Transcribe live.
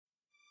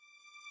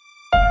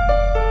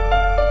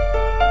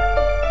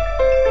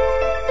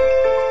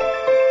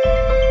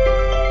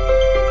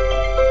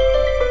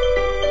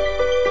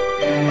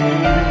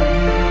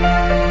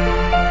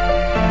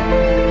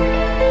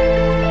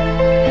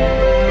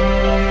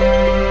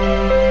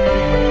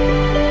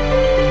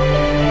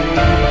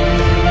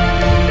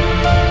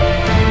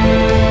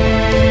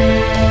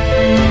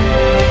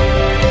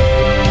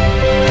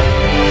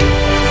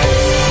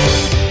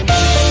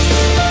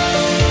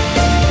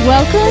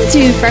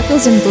to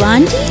Freckles and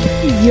Blondie,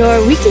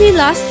 your weekly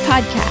Lost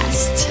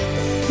podcast.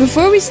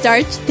 Before we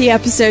start the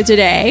episode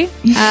today,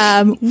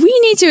 we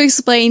need to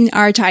explain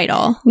our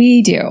title.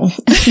 We do.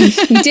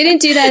 We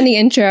didn't do that in the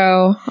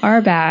intro.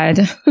 Our bad.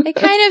 It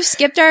kind of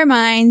skipped our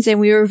minds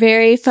and we were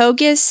very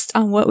focused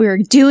on what we were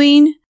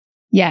doing.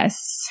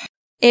 Yes.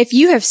 If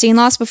you have seen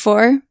Lost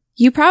before,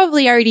 you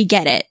probably already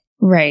get it.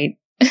 Right.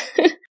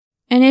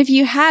 And if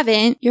you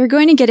haven't, you're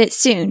going to get it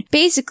soon.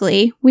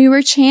 Basically, we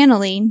were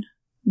channeling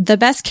the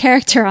best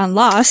character on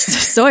Lost,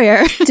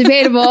 Sawyer.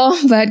 Debatable,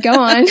 but go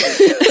on.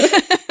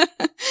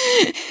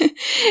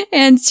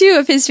 And two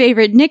of his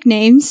favorite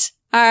nicknames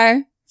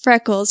are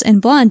Freckles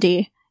and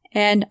Blondie.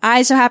 And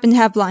I so happen to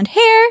have blonde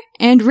hair,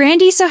 and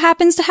Randy so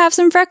happens to have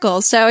some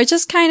freckles. So it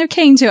just kind of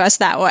came to us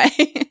that way.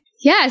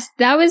 Yes,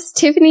 that was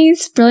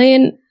Tiffany's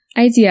brilliant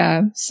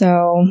idea.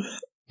 So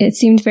it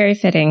seemed very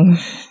fitting.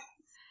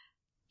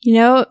 You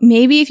know,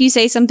 maybe if you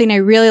say something I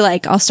really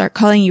like, I'll start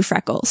calling you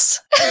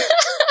Freckles.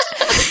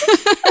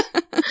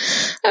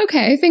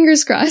 Okay,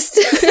 fingers crossed.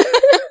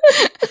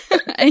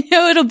 I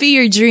know it'll be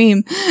your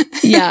dream.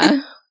 Yeah,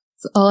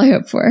 that's all I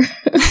hope for.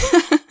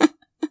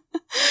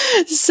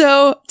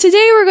 So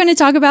today we're going to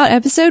talk about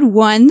episode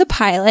 1, the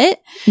pilot,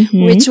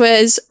 which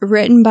was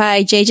written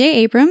by J.J.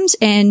 Abrams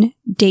and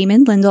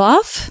Damon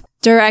Lindelof,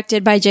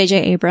 directed by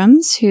J.J.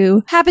 Abrams,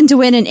 who happened to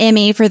win an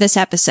Emmy for this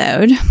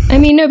episode. I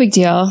mean, no big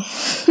deal.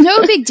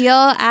 No big deal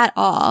at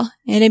all.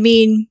 And I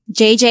mean,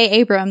 J.J.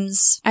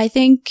 Abrams, I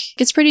think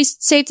it's pretty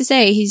safe to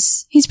say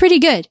he's pretty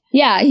good.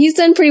 Yeah, he's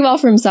done pretty well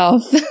for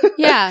himself.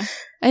 Yeah.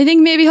 I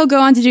think maybe he'll go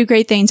on to do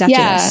great things after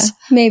this.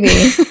 Maybe.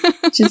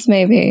 Just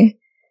maybe.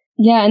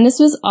 Yeah, and this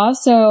was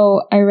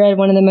also, I read,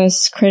 one of the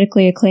most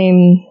critically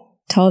acclaimed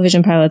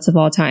television pilots of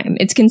all time.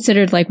 It's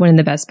considered like one of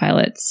the best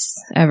pilots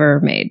ever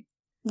made.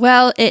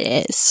 Well,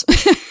 it is.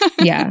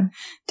 Yeah,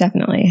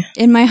 definitely.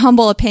 In my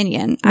humble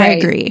opinion, right. I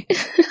agree.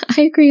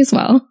 I agree as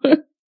well.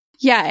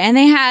 Yeah, and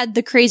they had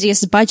the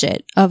craziest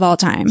budget of all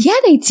time. Yeah,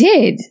 they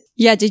did.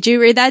 Yeah, did you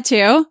read that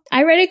too?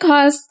 I read it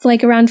cost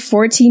like around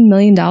 $14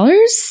 million.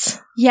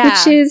 Yeah.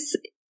 Which is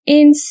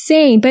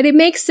insane. But it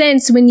makes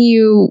sense when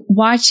you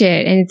watch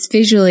it and it's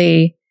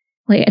visually,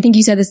 like I think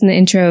you said this in the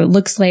intro,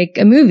 looks like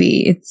a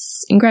movie.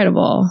 It's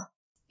incredible.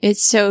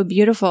 It's so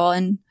beautiful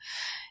and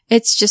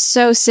it's just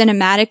so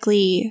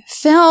cinematically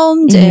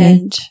filmed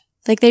and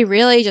like they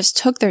really just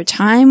took their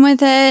time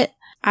with it.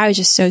 I was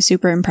just so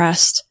super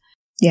impressed.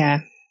 Yeah,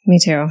 me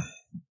too.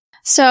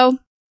 So,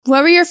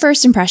 what were your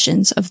first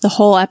impressions of the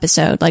whole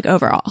episode, like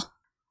overall?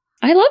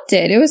 I loved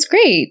it. It was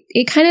great.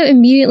 It kind of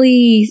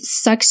immediately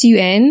sucks you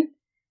in.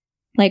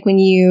 Like when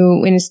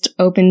it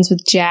opens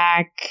with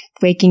Jack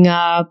waking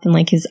up and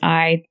like his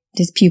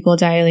pupil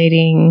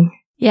dilating.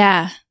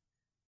 Yeah.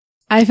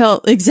 I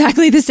felt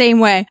exactly the same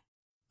way.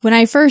 When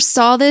I first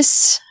saw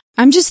this,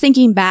 I'm just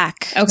thinking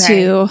back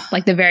to...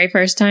 Like the very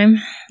first time?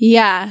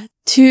 Yeah.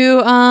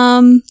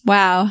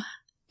 Wow.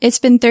 It's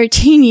been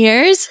 13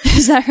 years.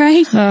 Is that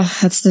right? Oh,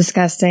 that's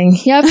disgusting.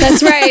 Yep,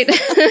 that's right.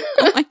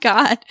 Oh my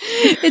God.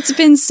 It's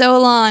been so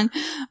long.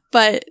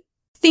 But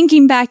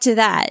thinking back to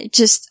that,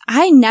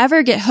 I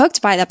never get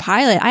hooked by the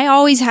pilot. I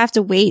always have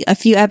to wait a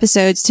few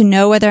episodes to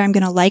know whether I'm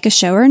going to like a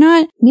show or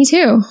not. Me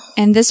too.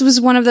 And this was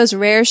one of those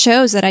rare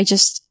shows that I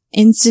just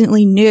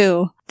instantly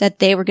knew that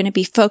they were going to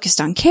be focused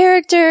on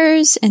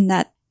characters and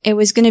that it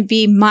was going to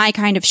be my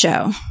kind of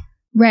show.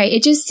 Right.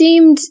 It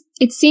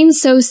seemed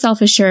so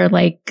self-assured.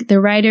 Like the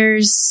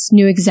writers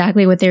knew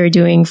exactly what they were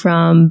doing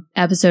from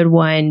episode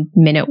 1,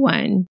 minute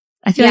 1.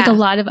 I feel like a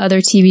lot of other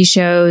TV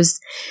shows,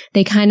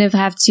 they kind of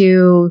have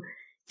to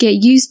get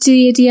used to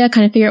the idea,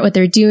 kind of figure out what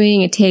they're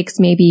doing. It takes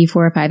maybe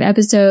 4 or 5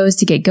 episodes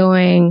to get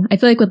going. I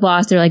feel like with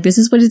Lost, they're like, this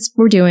is what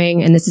we're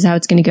doing and this is how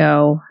it's going to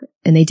go.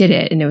 And they did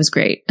it and it was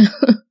great.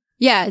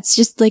 Yeah, it's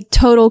just like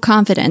total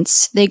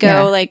confidence. They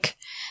go like,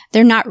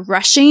 they're not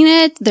rushing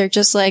it. They're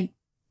just like,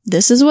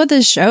 this is what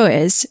this show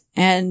is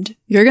and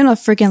you're going to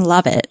freaking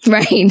love it.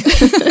 Right.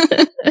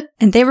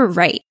 And they were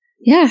right.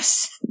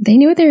 Yes, they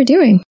knew what they were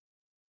doing.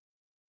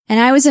 And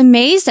I was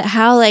amazed at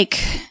how like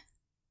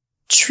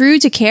true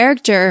to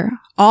character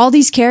all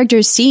these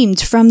characters seemed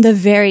from the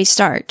very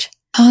start.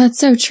 Oh, that's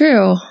so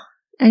true.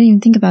 I didn't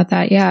even think about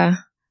that. Yeah.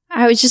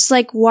 I was just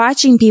like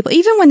watching people,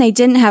 even when they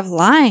didn't have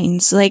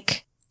lines,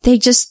 like they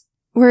just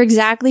were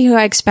exactly who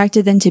I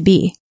expected them to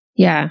be.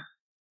 Yeah,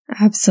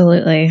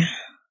 absolutely.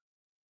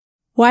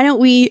 Why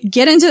don't we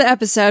get into the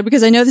episode?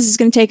 Because I know this is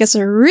going to take us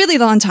a really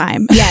long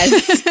time.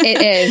 Yes,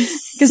 it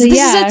is. Because this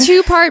is a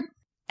 2-part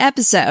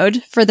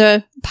episode for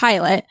the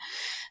pilot.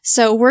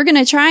 So we're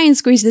going to try and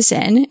squeeze this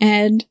in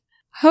and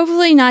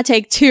hopefully not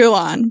take too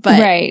long.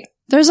 But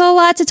there's a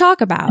lot to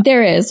talk about.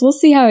 There is. We'll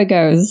see how it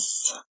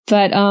goes.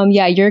 But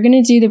yeah, you're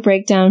going to do the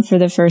breakdown for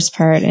the first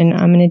part and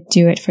I'm going to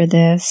do it for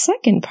the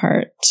second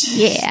part.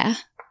 Yeah.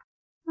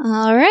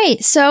 All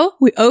right. So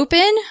we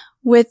open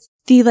with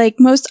the like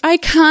most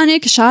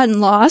iconic shot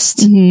in Lost.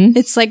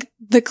 It's like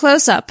the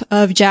close-up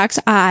of Jack's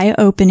eye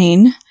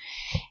opening.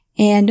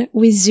 And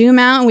we zoom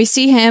out and we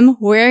see him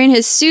wearing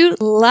his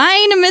suit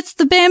lying amidst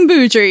the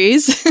bamboo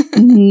trees.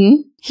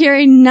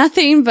 hearing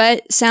nothing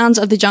but sounds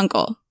of the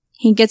jungle.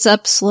 He gets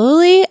up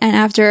slowly, and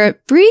after a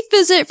brief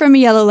visit from a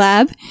yellow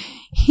lab,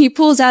 he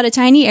pulls out a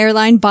tiny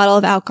airline bottle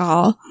of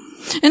alcohol.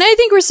 And I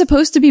think we're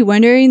supposed to be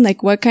wondering,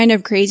 like, what kind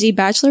of crazy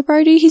bachelor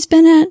party he's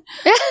been at.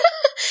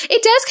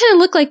 It does kind of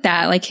look like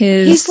that. Like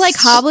he's like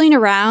hobbling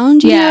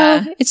around, you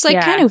know? It's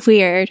like kind of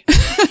weird.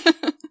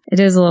 It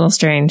is a little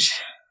strange.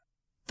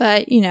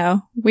 But, you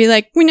know, we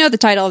know the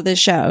title of this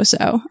show,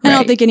 so I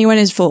don't think anyone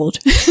is fooled.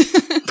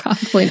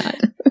 Probably not.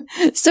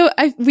 So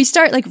we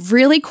start like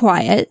really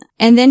quiet,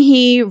 and then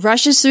he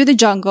rushes through the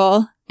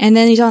jungle, and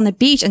then he's on the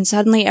beach, and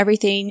suddenly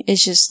everything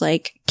is just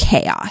like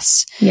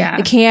chaos. Yeah.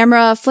 The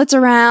camera flits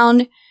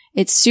around.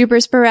 It's super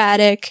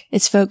sporadic.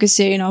 It's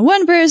focusing on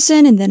one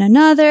person and then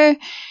another.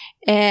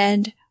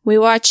 And we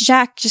watch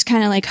Jack just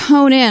kind of like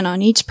hone in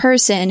on each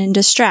person in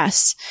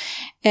distress.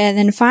 And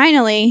then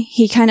finally,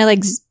 he kind of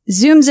like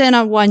zooms in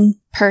on one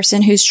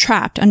person who's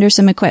trapped under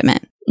some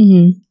equipment.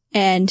 Mm-hmm.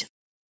 And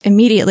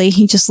immediately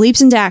he just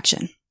leaps into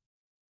action.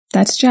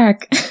 That's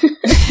Jack.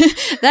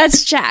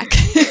 That's Jack.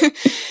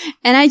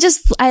 And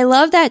I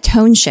love that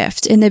tone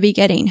shift in the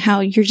beginning,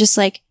 how you're just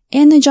like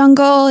in the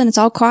jungle and it's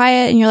all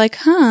quiet and you're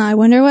like, I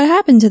wonder what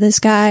happened to this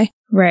guy.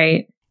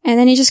 Right. And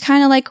then he just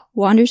kind of like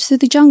wanders through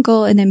the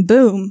jungle and then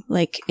boom,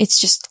 like it's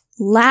just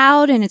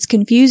loud and it's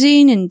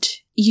confusing and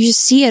you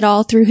just see it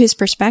all through his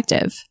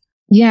perspective.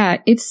 Yeah,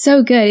 it's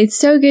so good. It's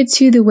so good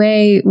too, the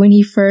way when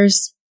he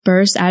first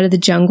bursts out of the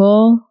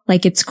jungle,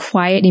 like it's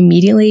quiet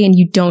immediately and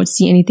you don't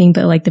see anything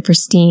but like the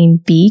pristine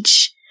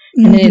beach.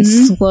 And then it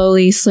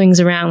slowly swings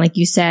around, like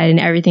you said, and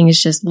everything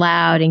is just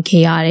loud and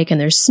chaotic and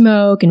there's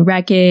smoke and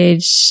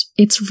wreckage.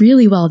 It's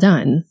really well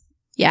done.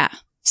 Yeah.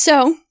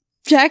 So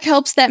Jack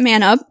helps that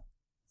man up,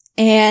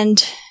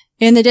 and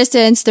in the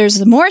distance,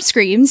 there's more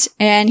screams,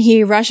 and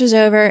he rushes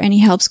over and he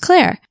helps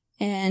Claire.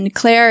 And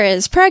Claire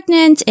is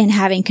pregnant and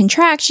having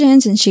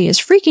contractions, and she is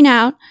freaking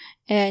out.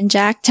 And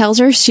Jack tells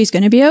her she's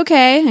going to be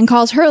okay and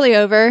calls Hurley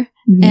over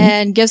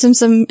and gives him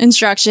some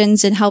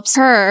instructions and helps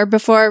her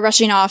before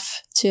rushing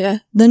off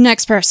to the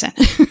next person.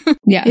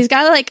 Yeah. He's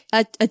got like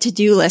a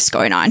to-do list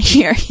going on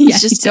here. He's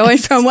just going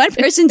from one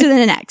person to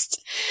the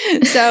next.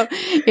 So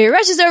he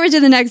rushes over to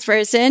the next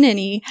person and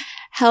he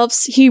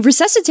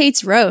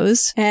resuscitates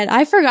Rose. And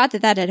I forgot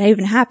that had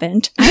even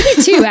happened. I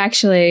did too,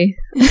 actually.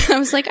 I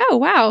was like, oh,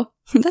 wow,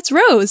 that's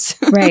Rose.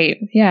 Right.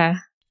 Yeah.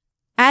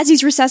 As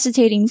he's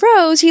resuscitating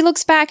Rose, he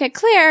looks back at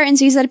Claire and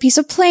sees that a piece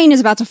of plane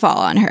is about to fall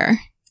on her.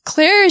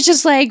 Claire is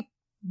just like,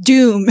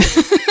 doom.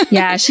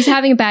 Yeah, she's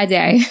having a bad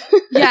day.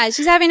 Yeah,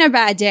 she's having a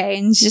bad day,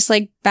 and it's just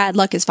like bad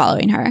luck is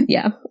following her.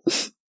 Yeah.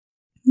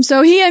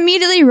 So he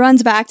immediately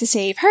runs back to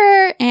save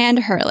her and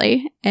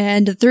Hurley,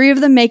 and the three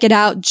of them make it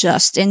out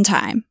just in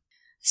time.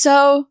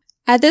 So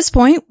at this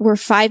point, we're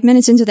 5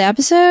 minutes into the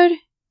episode,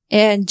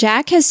 and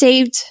Jack has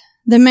saved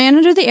the man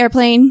under the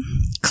airplane,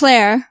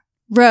 Claire,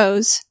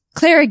 Rose,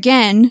 Claire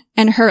again,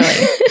 and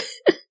Hurley.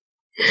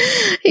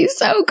 He's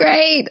so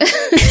great.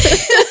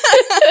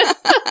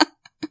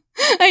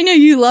 I know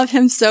you love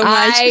him so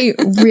much. I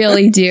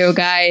really do,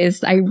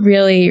 guys. I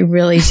really,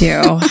 really do.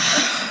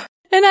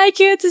 And I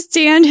can't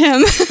stand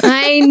him.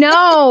 I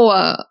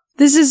know.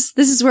 This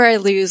is where I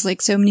lose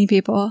like so many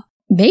people.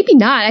 Maybe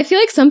not. I feel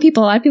like a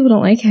lot of people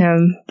don't like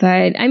him.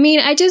 But I mean,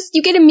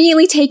 you get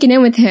immediately taken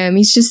in with him.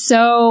 He's just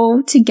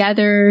so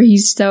together.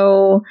 He's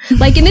so,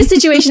 like in this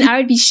situation, I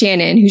would be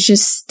Shannon, who's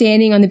just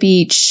standing on the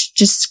beach,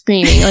 just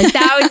screaming. Like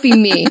that would be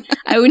me.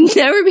 I would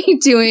never be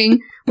doing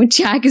what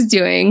Jack is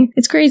doing.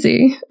 It's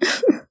crazy.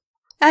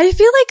 I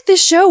feel like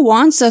this show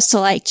wants us to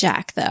like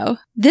Jack, though.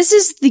 This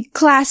is the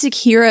classic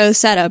hero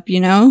setup,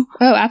 you know?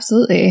 Oh,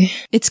 absolutely.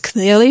 It's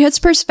clearly his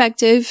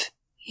perspective.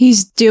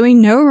 He's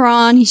doing no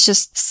wrong. He's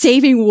just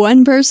saving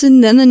one person,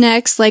 then the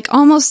next, like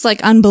almost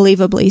like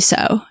unbelievably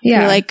so.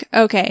 Yeah. You're like,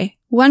 okay,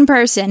 one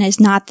person is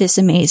not this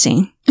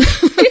amazing.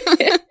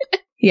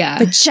 Yeah.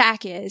 But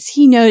Jack is.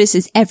 He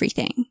notices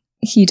everything.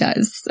 He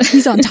does.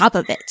 He's on top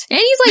of it. And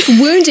he's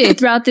like wounded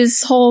throughout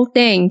this whole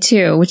thing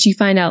too, which you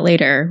find out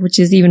later, which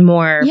is even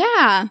more.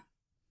 Yeah.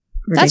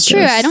 Ridiculous. That's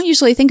true. I don't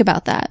usually think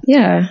about that.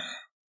 Yeah.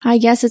 I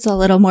guess it's a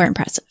little more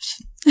impressive.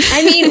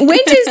 I mean,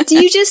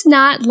 do you just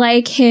not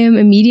like him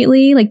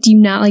immediately? Like, do you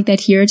not like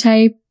that hero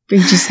type? Or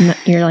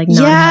you're like,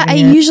 not yeah, I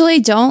usually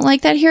don't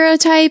like that hero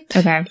type.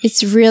 Okay.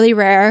 It's really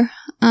rare.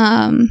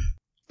 I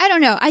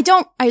don't know.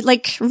 I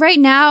like right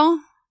now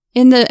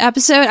in the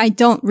episode, I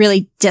don't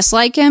really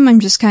dislike him. I'm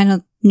just kind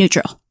of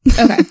neutral.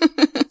 Okay.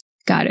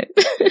 Got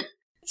it.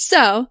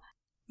 So,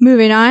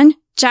 moving on.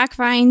 Jack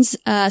finds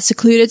a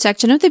secluded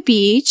section of the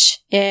beach,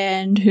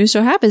 and who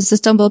so happens to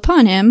stumble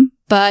upon him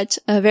but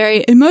a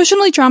very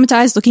emotionally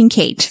traumatized looking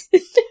Kate,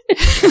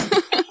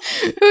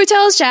 who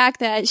tells Jack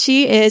that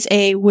she is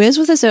a whiz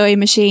with a sewing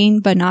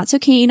machine, but not so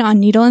keen on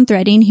needle and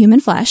threading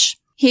human flesh.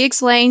 He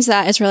explains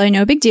that it's really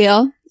no big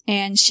deal,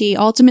 and she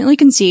ultimately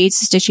concedes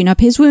to stitching up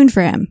his wound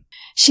for him.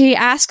 She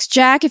asks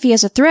Jack if he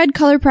has a thread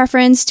color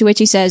preference, to which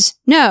he says,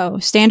 no,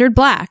 standard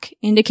black,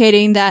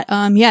 indicating that,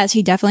 yes,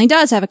 he definitely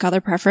does have a color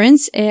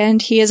preference,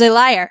 and he is a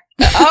liar.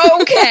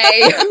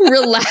 Okay,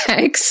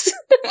 relax.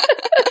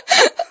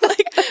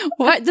 Like,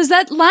 what? Does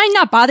that line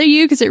not bother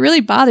you? Because it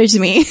really bothers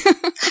me. How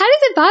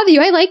does it bother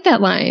you? I like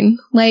that line.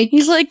 Like,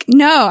 he's like,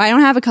 no, I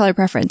don't have a color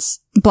preference.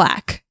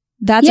 Black.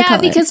 That's a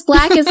color. Yeah, because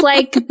black is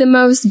like the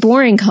most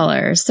boring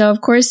color. So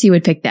of course he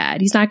would pick that.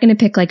 He's not going to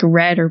pick like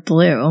red or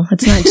blue.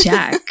 That's not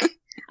Jack.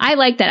 I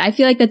like that. I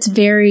feel like that's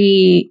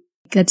very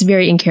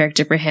in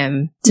character for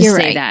him to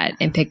say that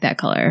and pick that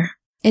color.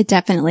 It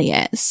definitely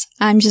is.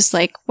 I'm just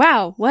like,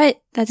 wow,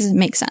 what? That doesn't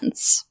make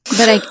sense.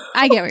 But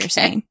I get what you're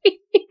saying.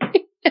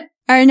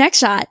 Our next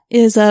shot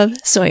is of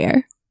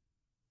Sawyer.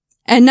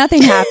 And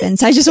nothing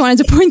happens. I just wanted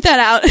to point that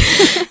out.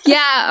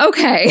 Yeah,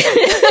 okay.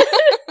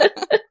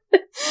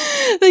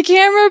 The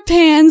camera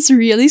pans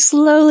really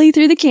slowly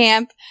through the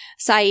camp.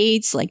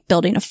 Saeed's like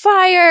building a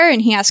fire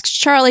and he asks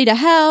Charlie to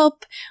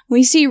help.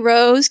 We see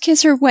Rose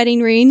kiss her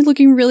wedding ring,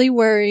 looking really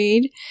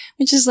worried,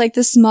 which is like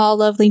the small,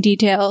 lovely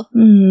detail.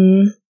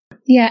 Mm.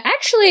 Yeah,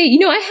 actually,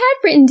 I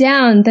had written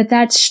down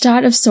that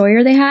shot of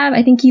Sawyer they have,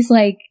 I think he's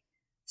like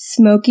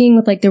smoking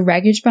with like the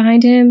wreckage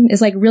behind him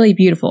is like really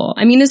beautiful.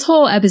 I mean, this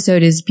whole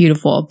episode is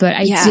beautiful, but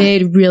I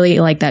did really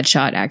like that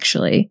shot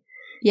actually.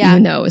 Yeah.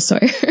 Even though it was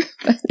Sawyer.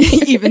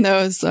 Even though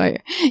it was Sawyer.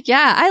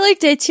 Yeah, I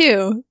liked it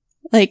too.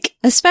 Like,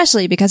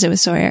 especially because it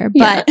was Sawyer,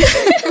 but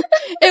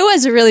it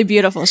was a really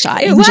beautiful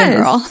shot in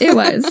general. It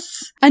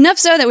was. Enough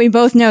so that we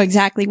both know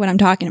exactly what I'm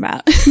talking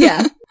about.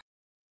 Yeah,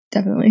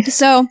 definitely.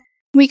 So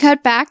we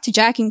cut back to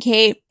Jack and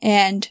Kate,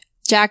 and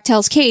Jack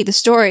tells Kate the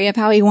story of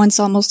how he once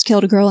almost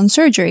killed a girl in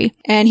surgery.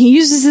 And he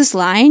uses this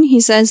line. He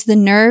says the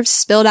nerves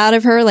spilled out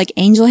of her like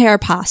angel hair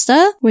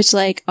pasta, which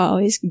like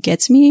always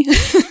gets me.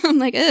 I'm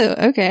like, oh,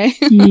 okay.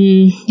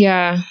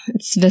 Yeah,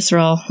 it's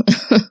visceral.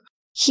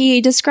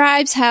 He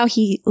describes how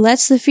he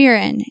lets the fear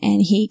in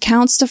and he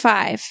counts to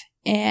 5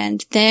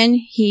 and then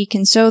he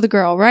can sew the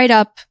girl right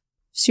up,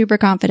 super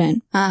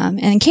confident.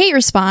 And Kate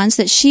responds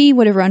that she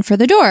would have run for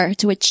the door,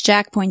 to which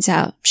Jack points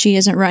out she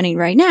isn't running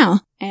right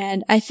now.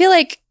 And I feel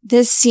like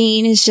this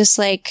scene is just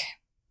like,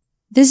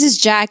 this is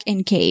Jack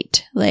and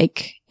Kate,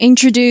 like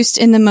introduced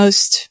in the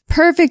most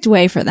perfect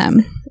way for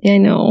them. I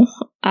know.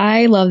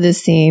 I love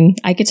this scene.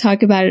 I could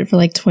talk about it for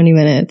like 20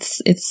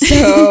 minutes. It's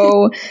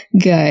so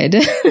good.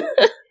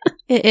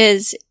 It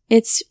is.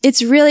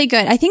 It's really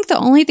good. I think the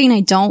only thing I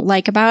don't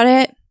like about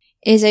it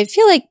is I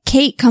feel like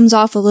Kate comes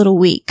off a little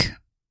weak.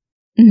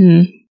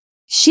 Mm-hmm.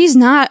 She's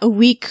not a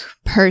weak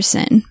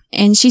person,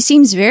 and she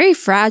seems very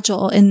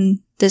fragile in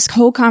this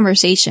whole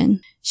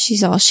conversation.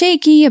 She's all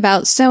shaky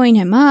about sewing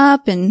him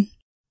up, and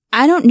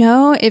I don't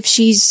know if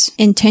she's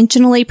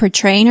intentionally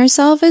portraying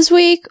herself as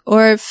weak,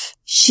 or if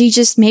she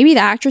just, maybe the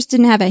actress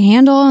didn't have a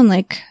handle on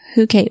like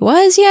who Kate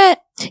was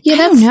yet. Yeah, I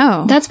don't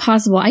know. That's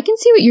possible. I can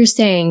see what you're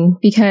saying,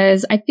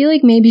 because I feel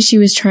like maybe she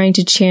was trying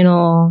to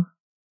channel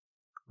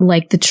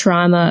like the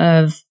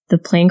trauma of the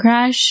plane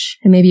crash,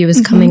 and maybe it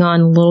was coming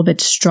on a little bit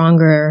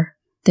stronger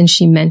than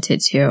she meant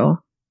it to.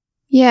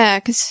 Yeah,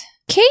 because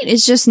Kate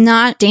is just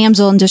not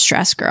damsel in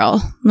distress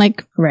girl.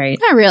 Like, right.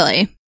 Not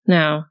really.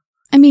 No.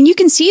 I mean, you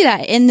can see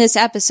that in this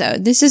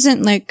episode. This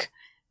isn't like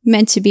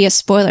meant to be a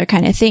spoiler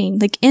kind of thing.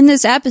 Like in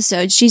this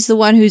episode, she's the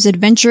one who's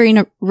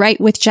adventuring right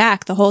with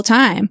Jack the whole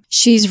time.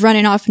 She's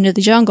running off into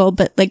the jungle.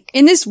 But like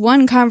in this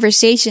one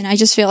conversation, I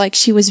just feel like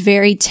she was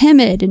very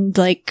timid and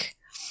like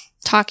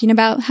talking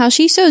about how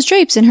she sews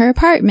drapes in her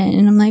apartment.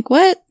 And I'm like,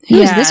 what?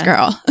 Who's this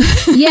girl?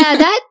 Yeah,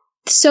 that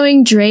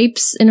sewing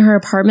drapes in her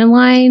apartment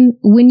line,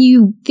 when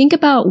you think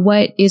about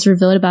what is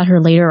revealed about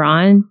her later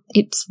on,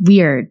 it's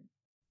weird.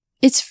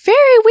 It's very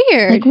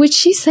weird. Like, would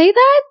she say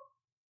that?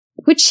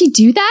 Would she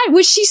do that?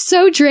 Would she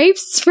sew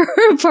drapes for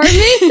her apartment?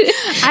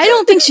 I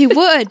don't think she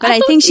would, but I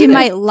think she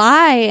might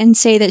lie and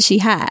say that she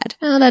had.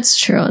 Oh, that's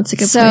true. That's a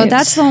good point. So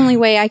that's the only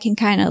way I can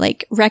kind of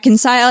like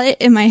reconcile it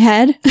in my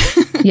head.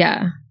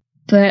 Yeah.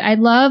 But I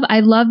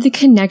love the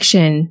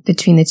connection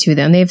between the two of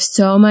them. They have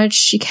so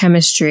much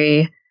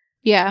chemistry.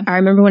 Yeah. I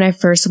remember when I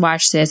first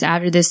watched this,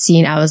 after this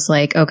scene, I was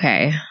like,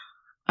 okay,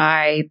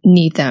 I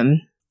need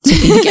them to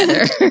be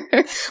together.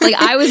 Like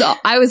I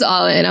was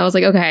all in. I was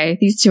like, okay,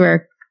 these two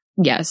are,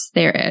 yes,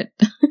 they're it.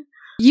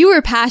 You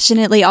were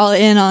passionately all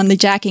in on the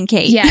Jack and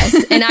Kate. Yes,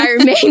 and I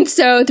remained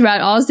so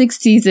throughout all 6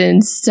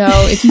 seasons. So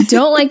if you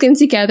don't like them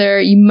together,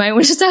 you might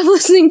want to stop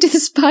listening to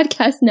this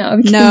podcast now.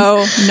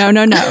 No.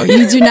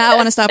 You do not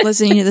want to stop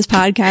listening to this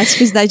podcast,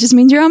 because that just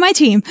means you're on my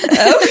team.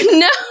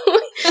 Oh,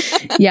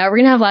 no. Yeah, we're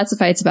going to have lots of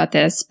fights about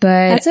this,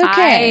 but that's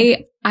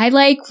okay. I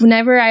like,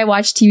 whenever I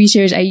watch TV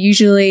shows, I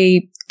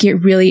usually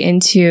get really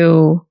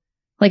into,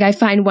 like, I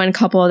find one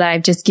couple that I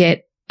just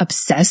get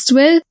obsessed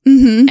with.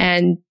 Mm-hmm.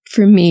 And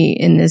for me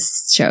in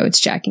this show, it's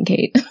Jack and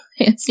Kate.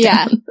 Hands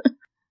down.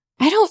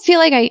 I don't feel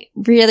like I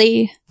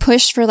really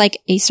push for like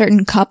a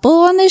certain couple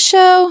on this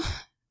show,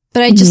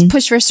 but I just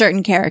push for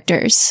certain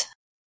characters.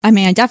 I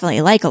mean, I definitely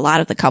like a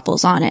lot of the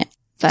couples on it.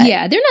 But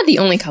yeah, they're not the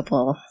only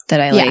couple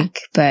that I like,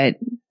 but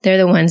they're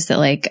the ones that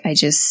like, I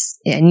just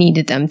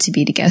needed them to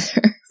be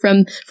together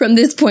from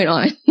this point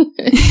on.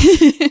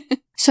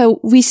 So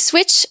we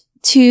switch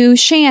to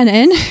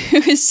Shannon, who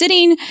is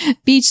sitting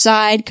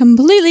beachside,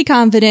 completely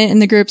confident in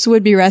the group's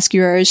would-be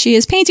rescuers. She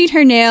is painting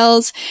her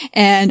nails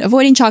and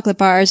avoiding chocolate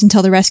bars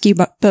until the rescue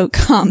boat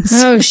comes.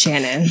 Oh,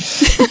 Shannon.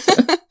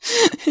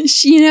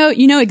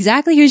 You know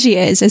exactly who she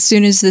is as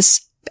soon as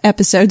this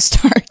episode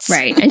starts.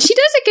 Right. And she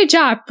does a good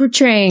job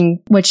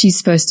portraying what she's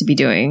supposed to be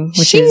doing.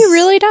 She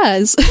really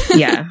does.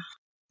 Yeah.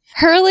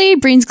 Hurley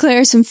brings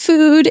Claire some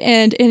food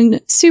and in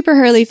super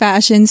Hurley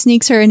fashion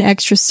sneaks her an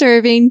extra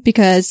serving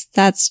because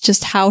that's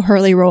just how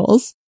Hurley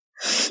rolls.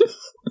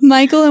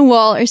 Michael and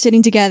Walt are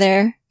sitting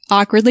together,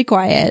 awkwardly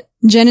quiet.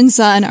 Jen and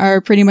Sun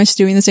are pretty much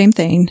doing the same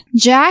thing.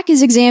 Jack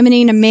is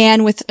examining a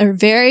man with a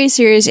very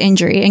serious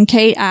injury and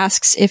Kate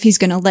asks if he's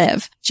going to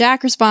live.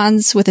 Jack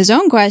responds with his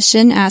own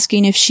question,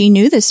 asking if she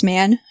knew this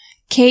man.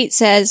 Kate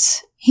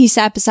says he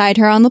sat beside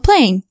her on the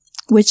plane,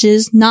 which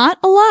is not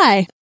a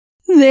lie.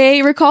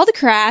 They recall the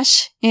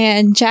crash,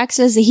 and Jack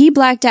says that he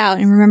blacked out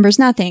and remembers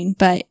nothing,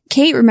 but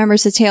Kate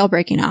remembers the tail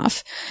breaking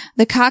off.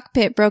 The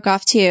cockpit broke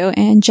off too,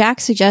 and Jack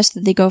suggests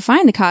that they go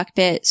find the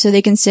cockpit so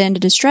they can send a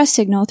distress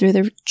signal through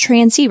the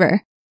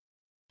transceiver.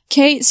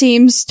 Kate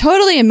seems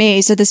totally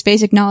amazed at this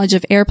basic knowledge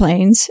of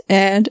airplanes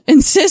and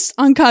insists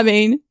on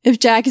coming if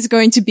Jack is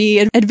going to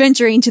be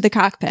adventuring to the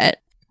cockpit.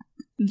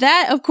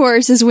 That, of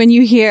course, is when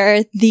you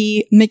hear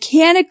the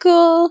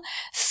mechanical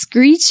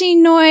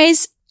screeching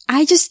noise.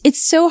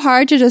 It's so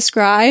hard to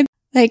describe.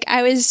 Like,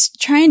 I was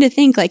trying to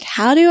think, like,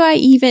 how do I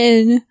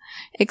even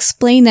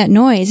explain that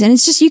noise? And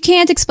it's just, you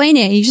can't explain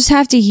it. You just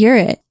have to hear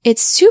it.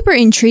 It's super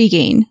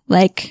intriguing.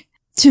 Like,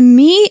 to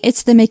me,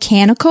 it's the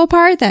mechanical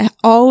part that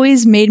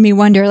always made me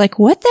wonder, like,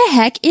 what the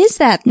heck is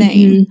that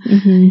thing? Mm-hmm,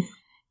 mm-hmm.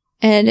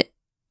 And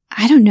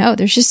I don't know.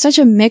 There's just such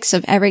a mix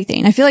of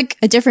everything. I feel like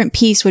a different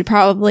piece would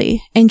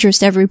probably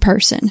interest every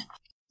person.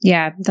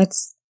 Yeah,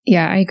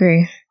 I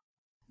agree.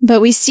 But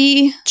we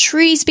see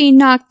trees being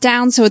knocked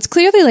down, so it's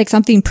clearly like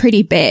something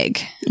pretty big.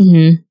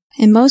 Mm-hmm.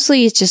 And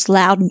mostly it's just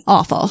loud and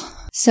awful.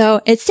 So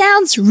it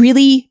sounds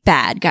really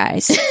bad,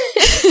 guys.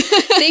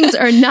 Things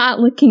are not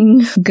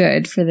looking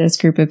good for this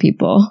group of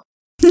people.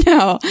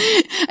 No.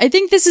 I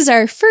think this is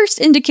our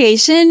first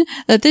indication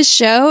that this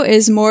show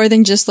is more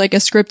than just like a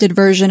scripted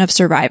version of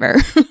Survivor.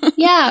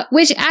 Yeah,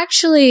 which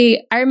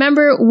actually, I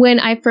remember when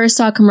I first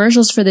saw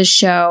commercials for this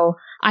show,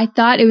 I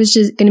thought it was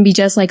just going to be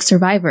just like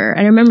Survivor.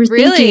 And I remember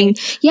thinking,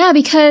 yeah,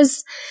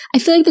 because I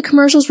feel like the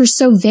commercials were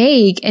so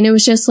vague and it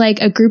was just like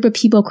a group of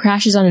people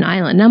crashes on an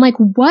island. And I'm like,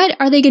 what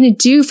are they going to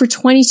do for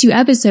 22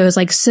 episodes?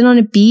 Like sit on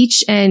a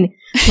beach and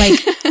like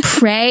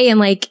pray and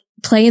like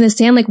play in the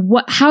sand? Like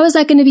how is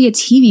that going to be a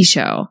TV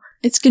show?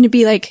 It's going to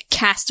be like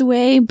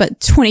Castaway,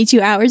 but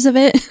 22 hours of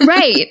it.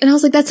 Right. And I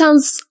was like, that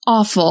sounds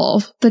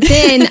awful. But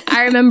then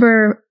I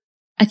remember,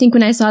 I think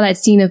when I saw that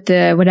scene of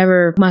the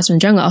whatever Monster in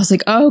the Jungle, I was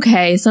like, oh,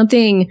 okay,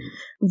 something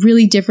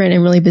really different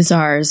and really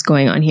bizarre is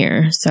going on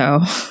here. So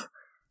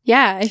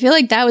yeah, I feel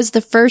like that was the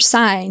first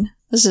sign.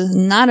 This is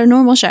not a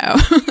normal show.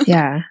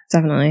 Yeah,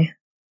 definitely.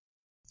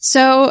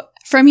 So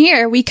from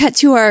here, we cut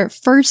to our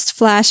first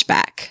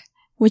flashback,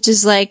 which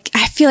is like,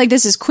 I feel like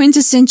this is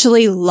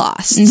quintessentially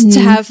Lost to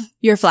have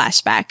your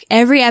flashback.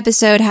 Every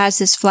episode has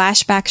this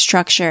flashback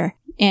structure.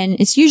 And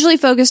it's usually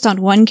focused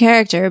on one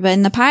character, but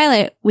in the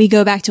pilot, we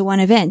go back to one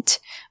event.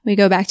 We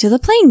go back to the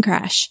plane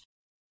crash.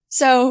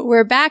 So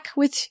we're back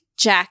with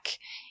Jack,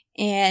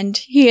 and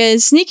he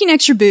is sneaking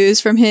extra booze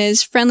from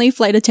his friendly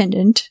flight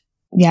attendant.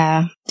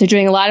 Yeah, they're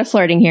doing a lot of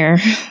flirting here.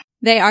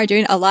 They are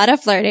doing a lot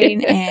of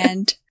flirting,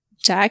 and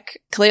Jack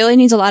clearly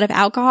needs a lot of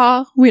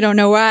alcohol. We don't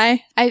know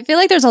why. I feel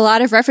like there's a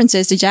lot of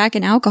references to Jack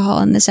and alcohol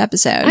in this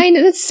episode. I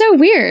know, that's so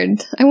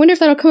weird. I wonder if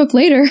that'll come up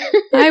later.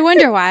 I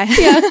wonder why.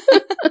 Yeah.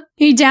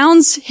 He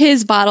downs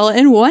his bottle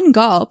in one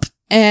gulp,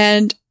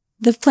 and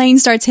the plane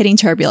starts hitting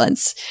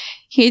turbulence.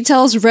 He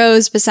tells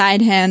Rose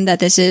beside him that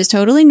this is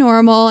totally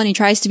normal, and he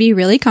tries to be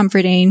really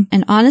comforting.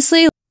 And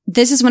honestly,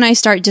 this is when I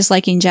start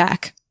disliking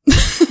Jack.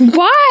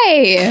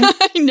 Why?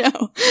 I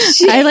know.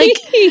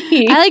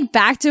 Jeez. I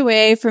backed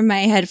away from my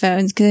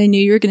headphones because I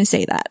knew you were going to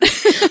say that.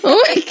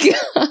 Oh my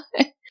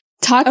God.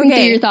 Talk me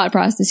through your thought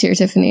process here,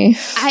 Tiffany.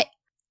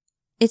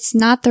 It's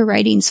not the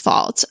writing's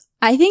fault.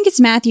 I think it's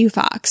Matthew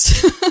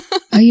Fox.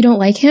 Oh, you don't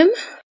like him?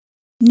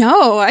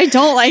 No, I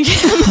don't like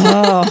him.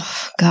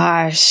 Oh,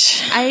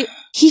 gosh.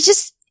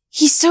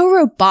 He's so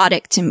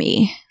robotic to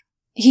me.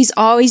 He's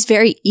always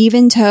very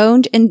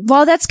even-toned. And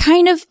while that's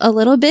kind of a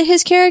little bit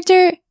his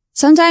character,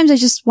 sometimes I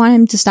just want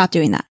him to stop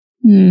doing that.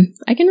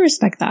 I can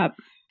respect that.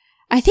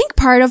 I think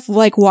part of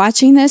like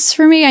watching this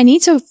for me, I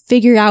need to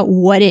figure out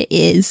what it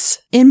is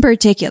in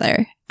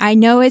particular. I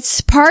know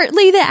it's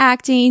partly the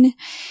acting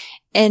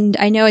and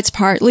I know it's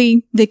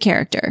partly the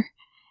character.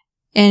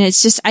 And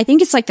it's just, I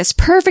think it's like this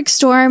perfect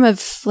storm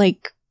of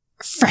like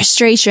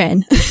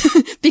frustration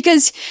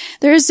because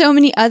there are so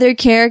many other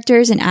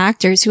characters and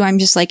actors who I'm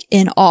just like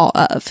in awe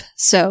of.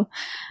 So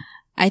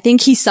I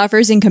think he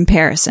suffers in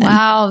comparison.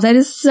 Wow, that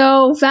is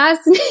so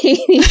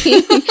fascinating.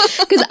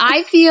 Because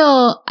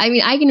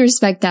I can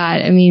respect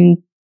that. I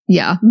mean,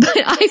 yeah. But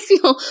I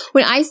feel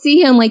when I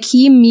see him, like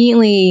he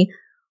immediately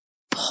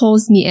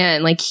pulls me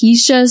in. Like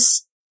he's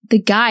just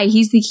the guy.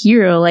 He's the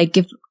hero. Like,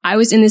 if I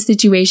was in this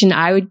situation,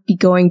 I would be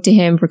going to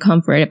him for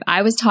comfort.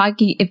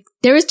 If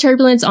there was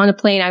turbulence on a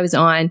plane I was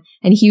on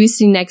and he was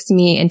sitting next to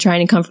me and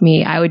trying to comfort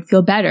me, I would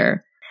feel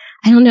better.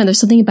 I don't know. There's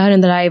something about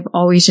him that I've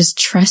always just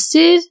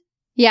trusted.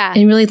 Yeah.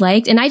 And really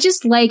liked. And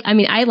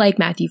I like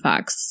Matthew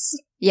Fox.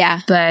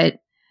 Yeah. But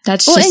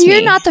that's just and me.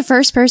 You're not the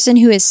first person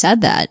who has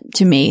said that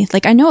to me.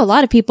 Like, I know a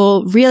lot of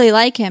people really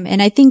like him,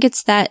 and I think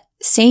it's that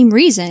same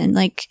reason.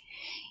 Like,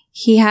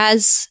 he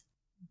has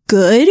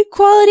good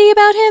quality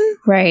about him.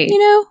 Right. You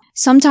know?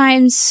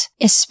 Sometimes,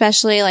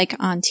 especially like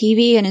on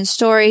TV and in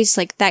stories,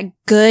 like that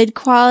good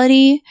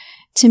quality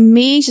to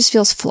me just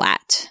feels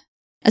flat.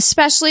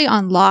 Especially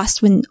on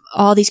Lost when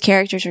all these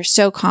characters are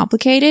so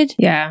complicated.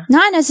 Yeah.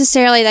 Not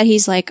necessarily that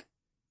he's like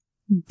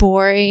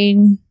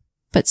boring,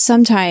 but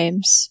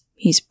sometimes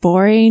he's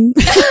boring.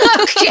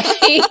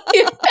 Okay.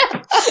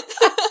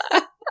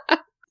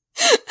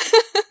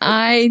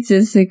 I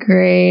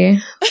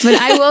disagree. But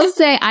I will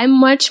say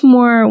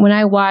when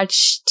I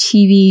watch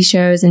TV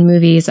shows and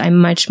movies, I'm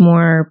much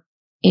more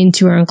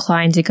into or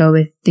inclined to go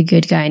with the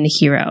good guy and the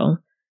hero.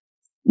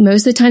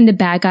 Most of the time, the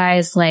bad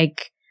guys,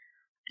 like,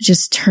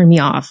 just turn me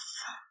off.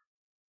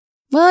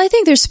 Well, I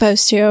think they're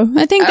supposed to.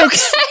 I think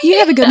that's, you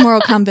have a good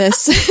moral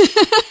compass.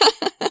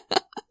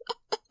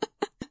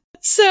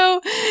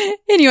 So,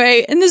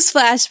 anyway, in this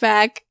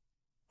flashback,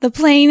 the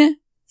plane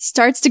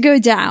starts to go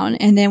down,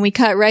 and then we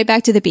cut right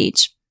back to the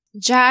beach.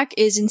 Jack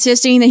is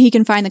insisting that he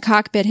can find the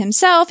cockpit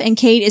himself, and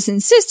Kate is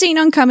insisting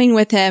on coming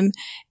with him.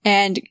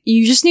 And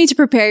you just need to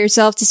prepare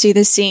yourself to see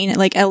this scene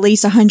like at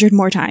least 100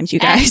 more times, you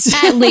guys.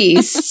 At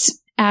least.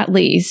 At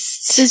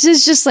least. This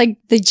is just like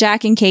the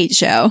Jack and Kate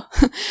show.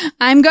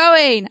 I'm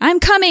going. I'm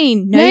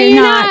coming. No,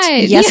 you're not.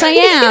 Yes, I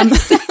am.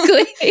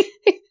 Exactly.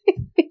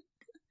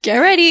 Get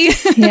ready.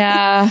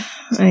 Yeah,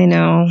 I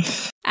know.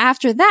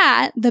 After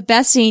that, the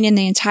best scene in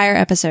the entire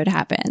episode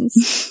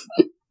happens.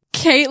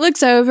 Kate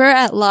looks over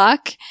at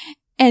Locke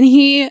and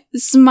he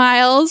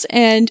smiles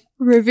and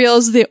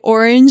reveals the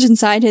orange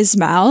inside his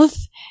mouth.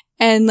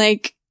 And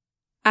like,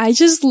 I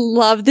just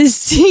love this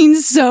scene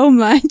so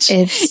much.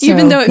 It's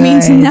even though it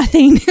means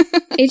nothing.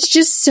 It's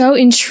just so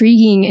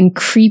intriguing and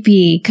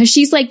creepy because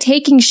she's like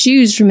taking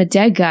shoes from a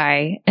dead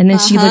guy and then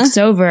she looks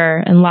over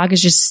and Locke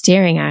is just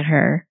staring at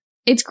her.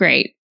 It's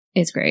great.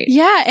 It's great.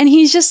 Yeah. And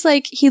he's just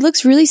like, he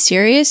looks really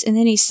serious and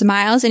then he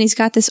smiles and he's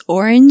got this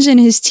orange in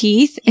his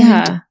teeth.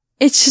 Yeah. And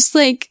it's just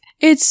like,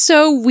 it's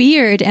so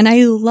weird and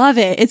I love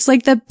it. It's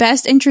like the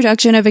best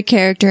introduction of a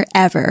character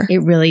ever.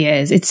 It really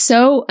is. It's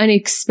so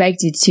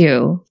unexpected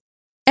too.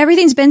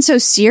 Everything's been so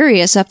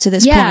serious up to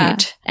this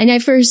point. And I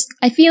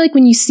feel like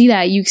when you see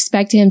that, you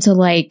expect him to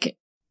like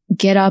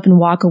get up and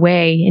walk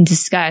away in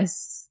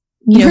disgust.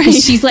 You know,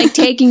 because she's like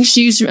taking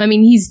shoes from, I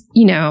mean,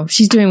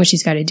 she's doing what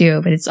she's got to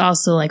do, but it's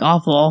also like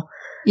awful.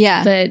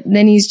 Yeah. But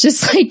then he's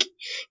just like,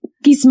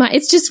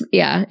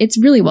 it's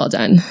really well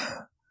done.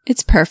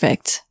 It's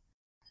perfect.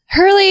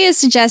 Hurley is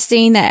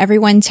suggesting that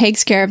everyone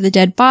takes care of the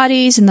dead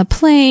bodies in the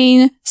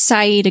plane.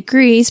 Saeed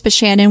agrees, but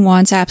Shannon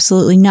wants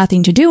absolutely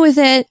nothing to do with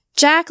it.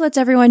 Jack lets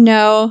everyone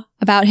know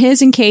about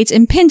his and Kate's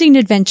impending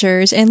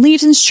adventures and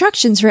leaves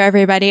instructions for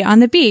everybody on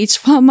the beach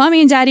while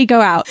Mommy and Daddy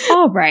go out.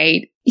 All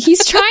right.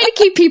 He's trying to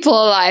keep people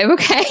alive,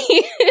 okay?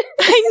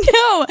 I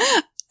know.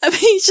 I mean,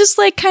 he's just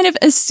like kind of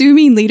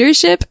assuming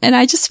leadership, and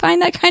I just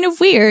find that kind of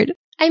weird.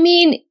 I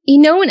mean,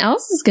 no one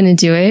else is going to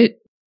do it.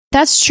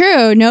 That's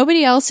true.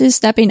 Nobody else is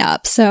stepping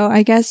up, so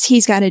I guess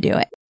he's got to do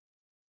it.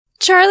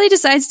 Charlie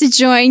decides to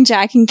join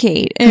Jack and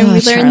Kate, and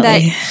we learn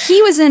that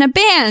he was in a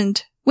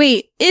band.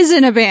 Wait, is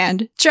in a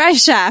band. Drive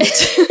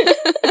Shaft.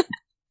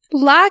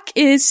 Locke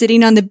is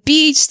sitting on the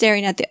beach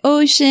staring at the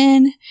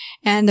ocean,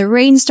 and the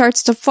rain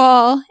starts to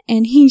fall,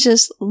 and he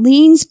just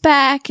leans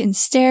back and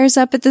stares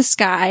up at the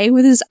sky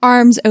with his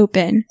arms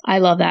open. I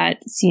love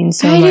that scene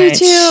so much. I do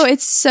too.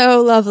 It's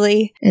so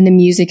lovely. And the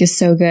music is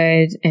so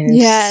good. And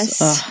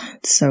yes.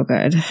 It's so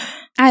good.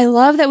 I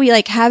love that we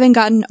like haven't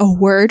gotten a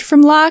word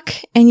from Locke,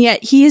 and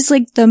yet he is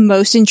like the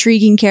most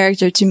intriguing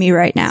character to me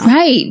right now.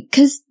 Right.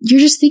 Because you're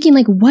just thinking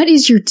like, what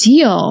is your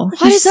deal?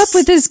 What is up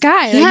with this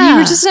guy? Like, you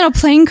were just in a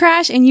plane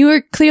crash and you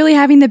were clearly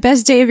having the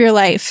best day of your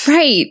life.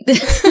 Right.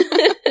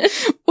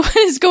 What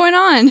is going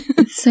on?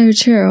 It's so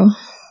true.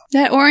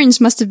 That orange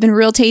must have been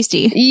real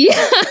tasty.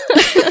 Yeah.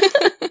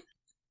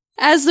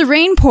 As the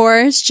rain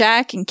pours,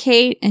 Jack and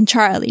Kate and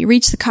Charlie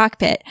reach the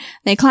cockpit.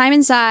 They climb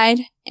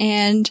inside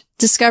and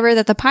discover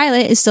that the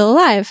pilot is still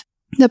alive.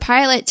 The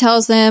pilot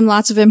tells them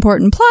lots of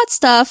important plot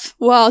stuff,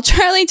 while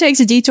Charlie takes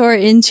a detour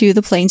into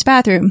the plane's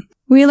bathroom.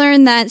 We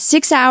learn that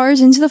 6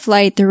 hours into the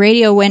flight, the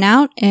radio went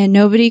out and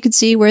nobody could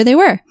see where they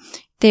were.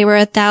 They were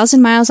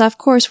 1,000 miles off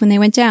course when they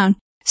went down.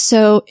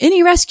 So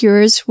any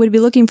rescuers would be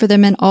looking for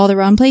them in all the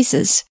wrong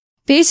places.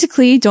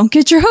 Basically, don't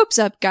get your hopes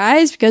up,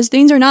 guys, because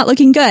things are not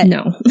looking good.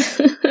 No.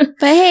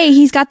 But hey,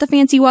 he's got the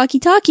fancy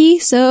walkie-talkie,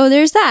 so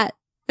there's that.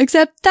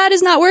 Except that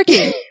is not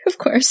working. Of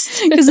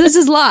course. Because this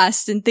is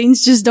Lost and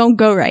things just don't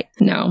go right.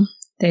 No,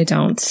 they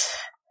don't.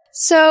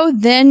 So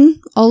then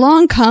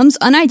along comes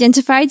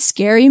unidentified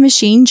scary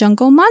machine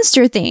jungle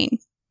monster thing.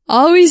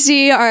 All we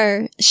see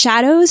are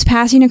shadows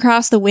passing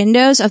across the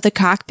windows of the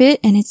cockpit,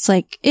 and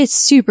it's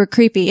super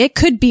creepy. It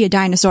could be a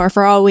dinosaur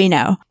for all we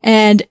know.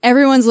 And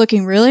everyone's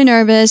looking really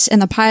nervous,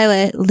 and the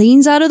pilot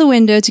leans out of the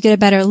window to get a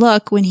better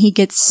look when he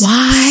gets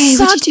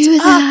sucked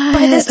up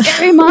by the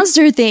scary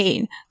monster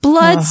thing.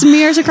 Blood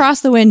smears across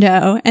the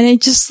window, and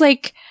it just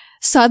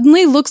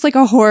suddenly looks like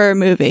a horror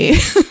movie.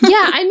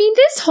 Yeah, I mean,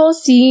 this whole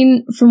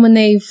scene from when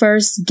they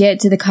first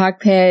get to the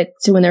cockpit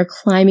to when they're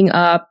climbing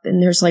up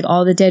and there's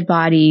all the dead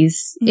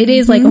bodies, it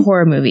is like a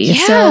horror movie.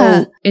 Yeah.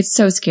 So it's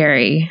so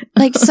scary.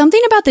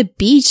 Something about the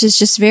beach is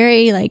just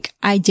very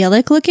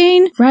idyllic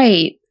looking.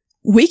 Right.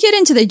 We get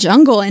into the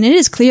jungle and it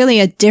is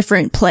clearly a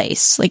different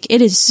place.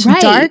 It is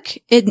dark.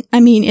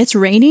 It's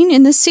raining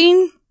in this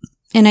scene.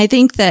 And I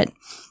think that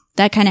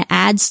kind of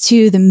adds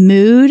to the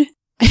mood.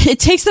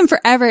 It takes them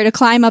forever to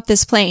climb up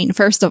this plane,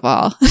 first of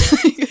all.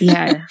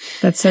 Yeah,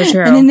 that's so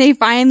true. And then they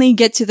finally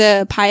get to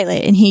the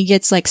pilot and he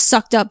gets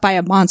sucked up by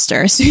a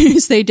monster as soon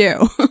as they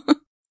do.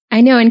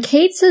 I know. And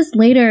Kate says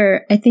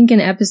later, I think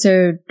in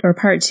episode or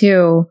part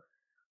 2,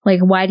 we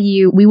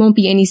won't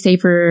be any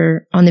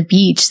safer on the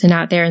beach than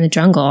out there in the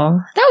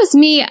jungle. That was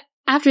me.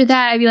 After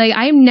that, I'd be like,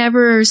 I'm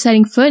never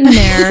setting foot in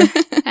there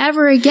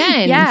ever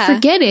again. Yeah.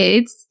 Forget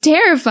it. It's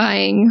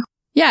terrifying.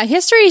 Yeah,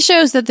 history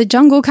shows that the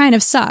jungle kind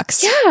of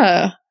sucks.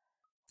 Yeah.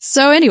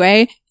 So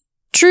anyway,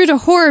 true to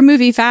horror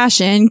movie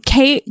fashion,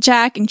 Kate,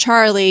 Jack, and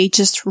Charlie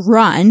just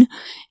run,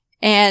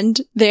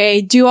 and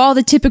they do all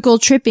the typical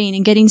tripping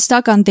and getting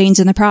stuck on things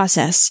in the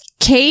process.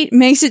 Kate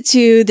makes it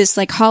to this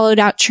hollowed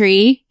out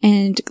tree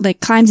and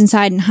climbs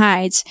inside and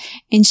hides,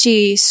 and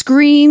she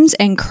screams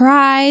and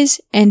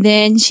cries, and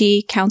then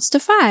she counts to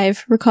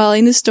 5,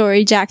 recalling the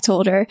story Jack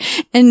told her.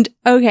 And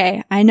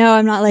okay, I know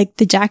I'm not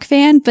the Jack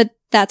fan, but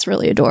that's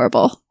really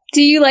adorable.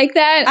 Do you like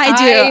that? I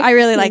do. I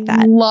really like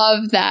that.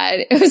 Love that.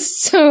 It was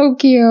so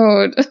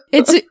cute.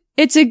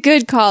 It's a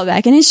good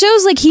callback, and it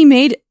shows he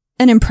made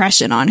an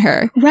impression on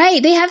her.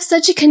 Right. They have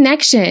such a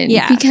connection.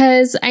 Yeah.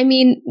 Because,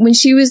 when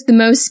she was the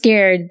most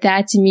scared,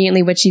 that's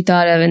immediately what she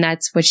thought of, and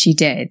that's what she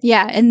did.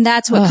 Yeah, and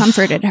that's what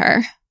comforted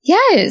her.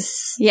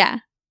 Yes. Yeah.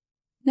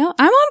 No,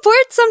 I'm on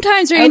board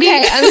sometimes, Randy.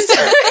 Okay, I'm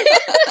sorry.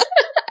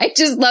 I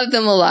just love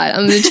them a lot.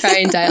 I'm going to try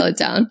and dial it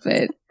down,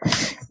 but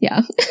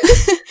yeah.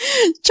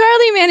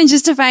 Charlie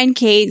manages to find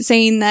Kate,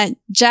 saying that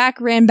Jack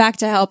ran back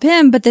to help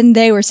him, but then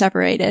they were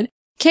separated.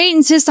 Kate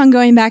insists on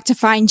going back to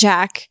find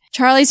Jack.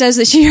 Charlie says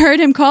that she heard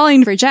him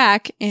calling for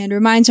Jack and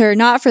reminds her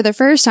not for the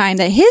first time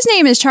that his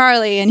name is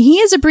Charlie and he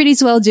is a pretty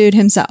swell dude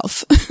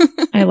himself.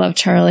 I love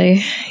Charlie.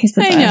 He's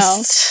the best. I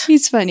know.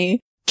 He's funny.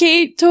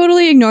 Kate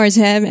totally ignores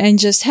him and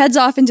just heads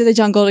off into the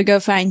jungle to go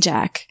find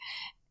Jack.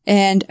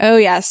 And oh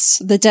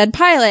yes, the dead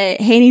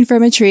pilot hanging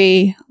from a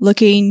tree,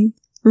 looking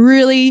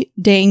really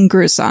dang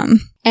gruesome.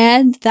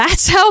 And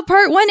that's how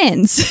part 1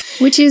 ends.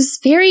 Which is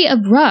very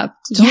abrupt,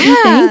 don't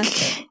you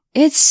think?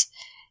 It's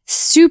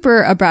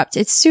super abrupt.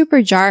 It's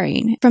super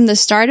jarring. From the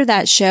start of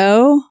that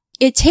show,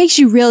 it takes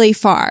you really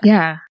far.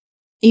 Yeah.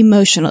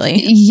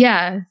 Emotionally.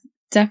 Yeah,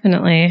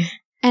 definitely.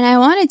 And I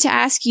wanted to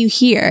ask you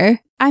here,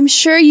 I'm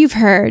sure you've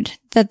heard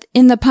that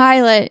in the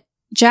pilot,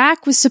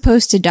 Jack was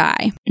supposed to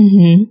die.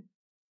 Mm-hmm.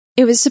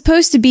 It was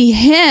supposed to be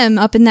him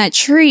up in that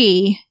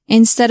tree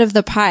instead of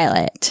the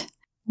pilot.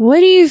 What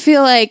do you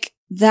feel like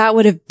that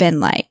would have been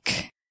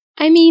like?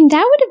 That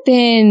would have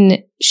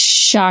been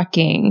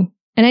shocking.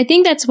 And I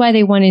think that's why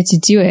they wanted to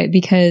do it,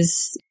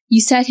 because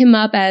you set him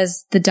up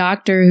as the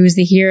doctor who's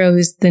the hero,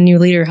 who's the new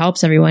leader,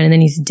 helps everyone, and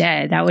then he's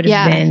dead. That would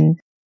have been,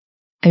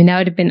 that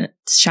would have been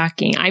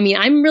shocking.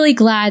 I'm really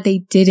glad they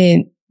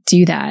didn't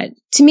do that.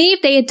 To me,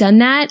 if they had done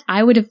that,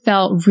 I would have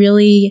felt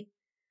really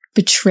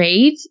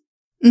betrayed.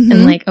 Mm-hmm.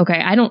 And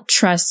okay, I don't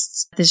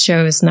trust this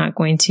show is not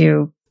going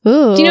to.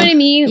 Ooh. Do you know what I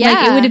mean?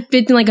 Yeah. It would have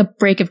been a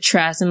break of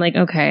trust. I'm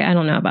okay, I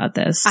don't know about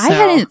this. I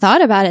hadn't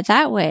thought about it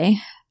that way.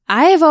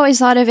 I have always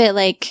thought of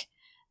it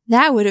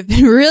that would have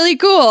been really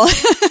cool.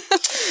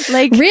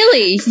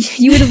 Really?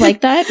 You would have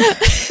liked that?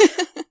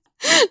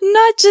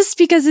 Not just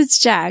because it's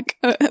Jack,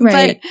 right.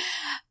 but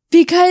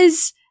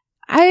because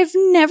I've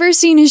never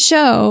seen a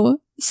show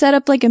set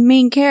up a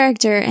main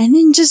character and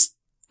then just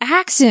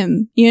axe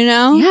him,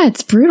 Yeah,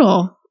 it's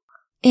brutal.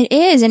 It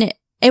is. And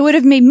it would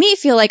have made me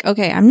feel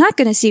okay, I'm not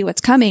going to see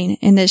what's coming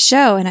in this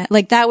show. And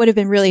that would have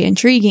been really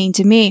intriguing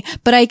to me.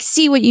 But I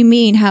see what you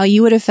mean, how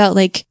you would have felt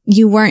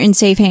you weren't in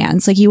safe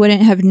hands. You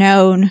wouldn't have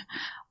known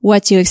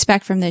what to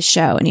expect from this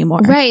show anymore.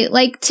 Right.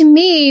 To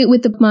me,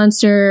 with the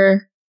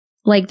monster,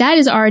 that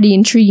is already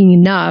intriguing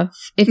enough.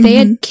 If they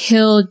had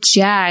killed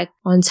Jack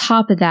on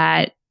top of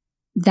that,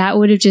 that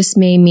would have just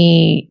made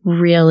me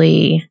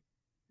really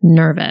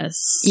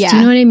nervous. Yeah. Do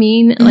you know what I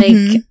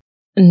mean?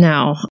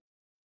 No.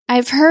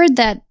 I've heard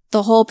that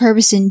the whole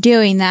purpose in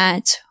doing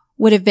that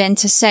would have been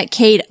to set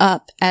Kate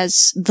up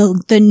as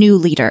the new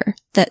leader,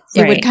 that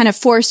it would kind of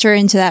force her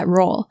into that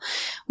role,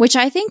 which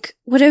I think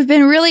would have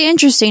been really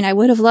interesting. I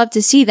would have loved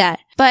to see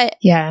that, but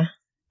yeah,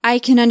 I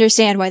can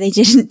understand why they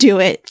didn't do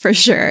it for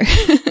sure.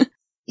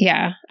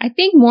 Yeah. I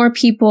think more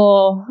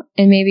people,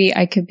 and maybe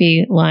I could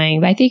be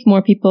lying, but I think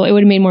more people, it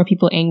would have made more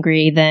people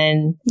angry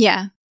than,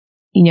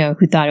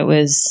 who thought it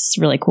was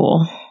really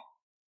cool.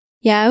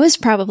 Yeah, it was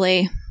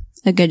probably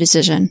a good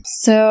decision.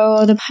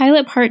 So the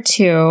pilot part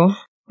 2,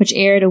 which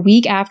aired a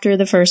week after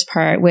the first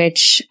part,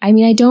 which, I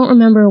don't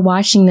remember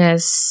watching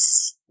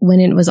this when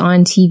it was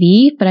on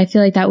TV, but I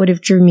feel like that would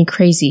have driven me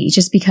crazy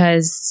just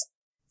because...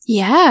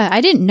 Yeah,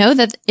 I didn't know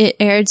that it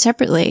aired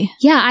separately.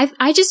 Yeah,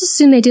 I just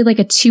assumed they did like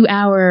a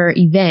 2-hour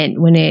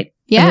event when it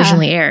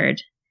originally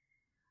aired.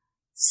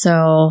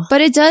 So...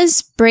 But it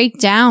does break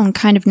down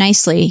kind of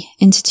nicely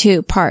into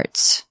 2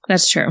 parts.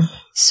 That's true.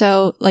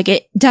 So,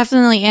 it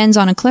definitely ends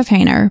on a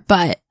cliffhanger,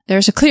 but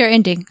there's a clear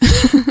ending.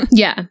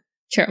 Yeah,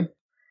 true.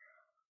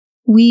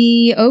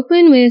 We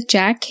open with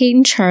Jack, Kate,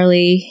 and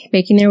Charlie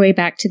making their way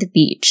back to the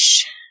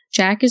beach.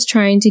 Jack is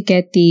trying to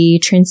get the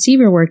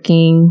transceiver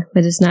working,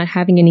 but is not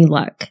having any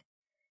luck.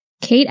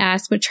 Kate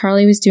asks what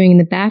Charlie was doing in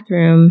the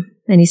bathroom,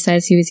 and he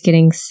says he was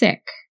getting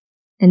sick.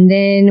 And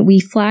then we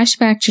flash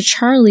back to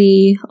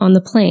Charlie on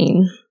the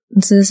plane.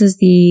 And so this is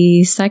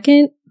the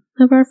second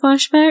of our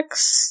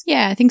flashbacks?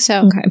 Yeah, I think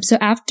so. Okay, so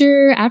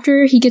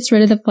after he gets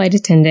rid of the flight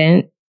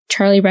attendant,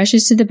 Charlie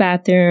rushes to the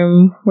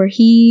bathroom where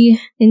he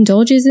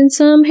indulges in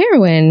some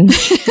heroin,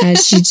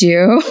 as you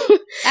do.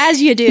 As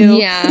you do.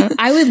 Yeah.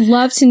 I would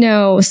love to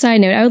know,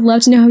 side note, I would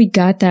love to know how he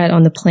got that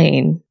on the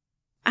plane.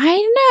 I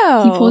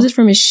know. He pulls it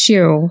from his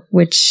shoe,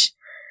 which,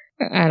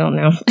 I don't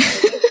know.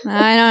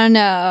 I don't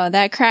know.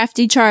 That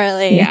crafty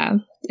Charlie. Yeah,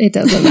 it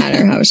doesn't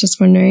matter. I was just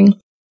wondering.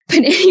 But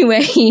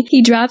anyway,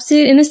 he drops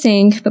it in the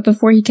sink, but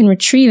before he can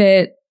retrieve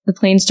it, the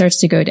plane starts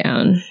to go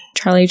down.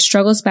 Charlie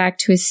struggles back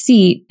to his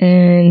seat,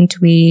 and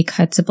we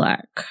cut to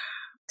black.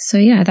 So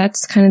yeah,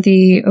 that's kind of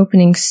the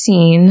opening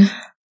scene.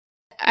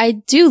 I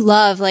do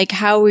love,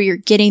 how you're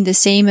getting the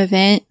same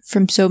event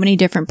from so many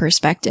different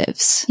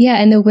perspectives. Yeah,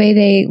 and the way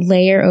they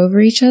layer over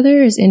each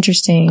other is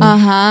interesting.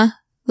 Uh-huh.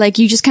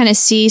 You just kind of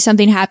see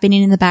something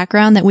happening in the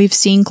background that we've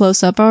seen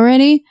close up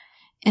already,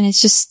 and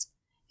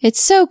it's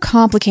so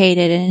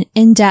complicated and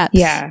in-depth.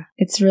 Yeah,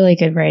 it's really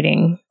good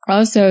writing.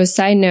 Also,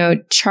 side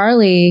note,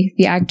 Charlie,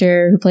 the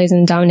actor who plays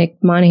in Dominic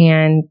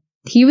Monaghan,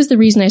 he was the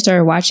reason I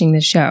started watching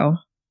this show.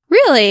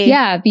 Really?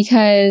 Yeah,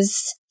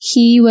 because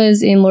he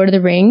was in Lord of the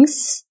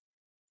Rings,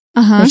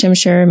 which I'm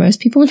sure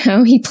most people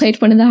know. He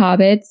played one of the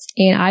hobbits,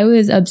 and I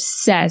was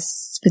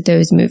obsessed with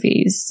those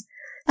movies.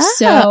 Oh,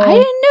 so I didn't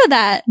know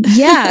that.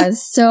 Yeah,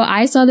 so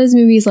I saw those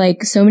movies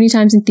so many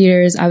times in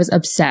theaters. I was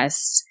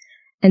obsessed.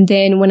 And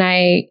then when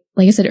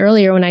like I said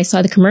earlier, when I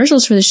saw the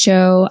commercials for the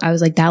show, I was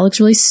like, that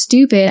looks really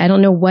stupid. I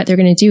don't know what they're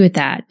going to do with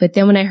that. But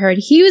then when I heard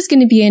he was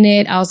going to be in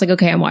it, I was like,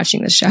 okay, I'm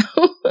watching this show.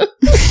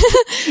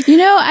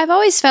 I've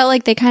always felt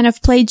like they kind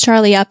of played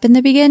Charlie up in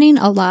the beginning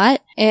a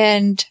lot.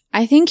 And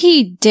I think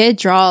he did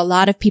draw a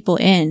lot of people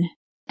in.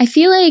 I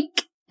feel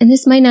like, and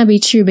this might not be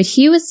true, but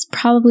he was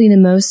probably the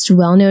most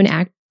well-known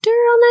actor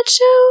on that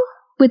show,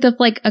 with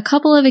a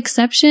couple of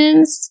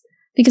exceptions.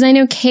 Because I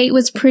know Kate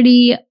was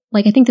pretty...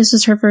 I think this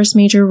was her first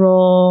major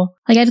role.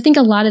 I think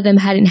a lot of them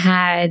hadn't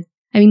had...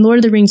 Lord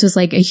of the Rings was,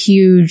 a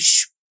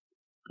huge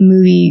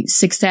movie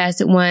success.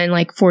 It won,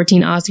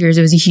 14 Oscars.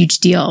 It was a huge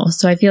deal.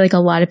 So I feel like a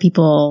lot of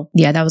people...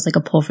 Yeah, that was, a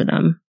pull for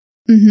them.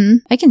 Mm-hmm.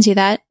 I can see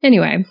that.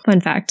 Anyway,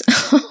 fun fact.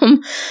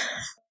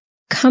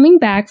 Coming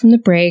back from the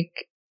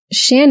break,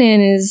 Shannon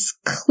is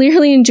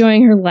clearly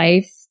enjoying her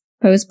life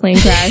post-plane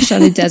crash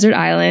on a desert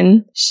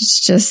island. She's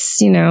just,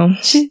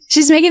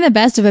 She's making the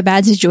best of a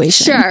bad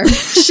situation.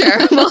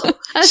 Sure. Well,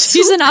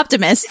 she's an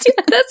optimist.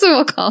 Yeah, that's what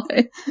we'll call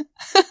it.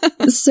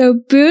 So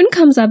Boone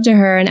comes up to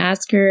her and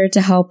asks her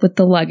to help with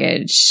the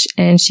luggage,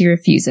 and she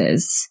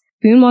refuses.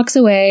 Boone walks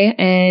away,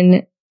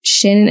 and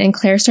Shannon and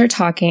Claire start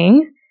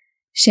talking.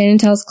 Shannon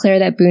tells Claire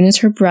that Boone is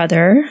her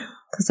brother,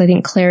 because I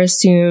think Claire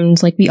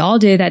assumed, we all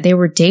did, that they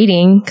were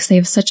dating, because they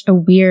have such a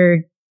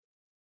weird...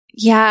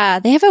 Yeah,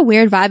 they have a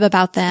weird vibe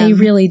about them. They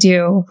really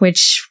do,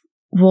 which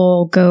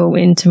we'll go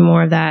into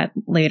more of that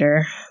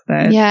later.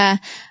 But yeah,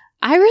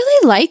 I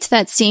really liked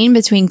that scene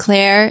between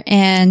Claire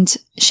and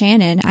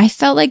Shannon. I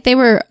felt like they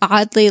were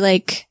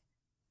oddly,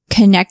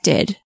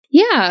 connected.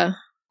 Yeah.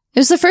 It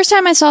was the first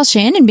time I saw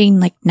Shannon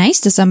being, nice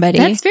to somebody.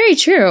 That's very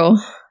true.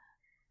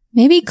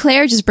 Maybe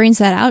Claire just brings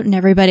that out in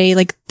everybody,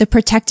 the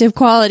protective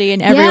quality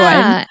in everyone.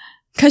 Yeah.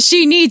 Because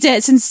she needs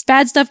it since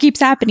bad stuff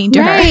keeps happening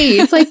to her.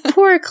 It's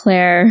poor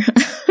Claire.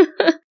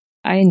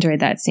 I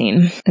enjoyed that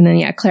scene. And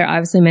then, Claire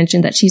obviously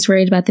mentioned that she's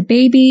worried about the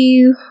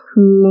baby,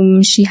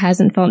 whom she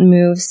hasn't felt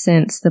move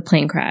since the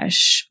plane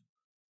crash.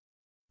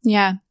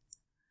 Yeah.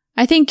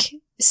 I think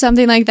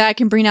something like that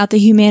can bring out the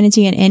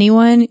humanity in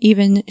anyone,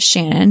 even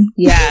Shannon.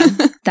 Yeah,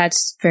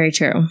 that's very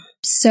true.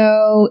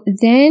 So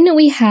then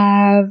we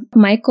have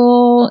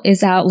Michael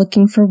is out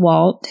looking for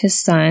Walt, his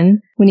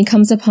son, when he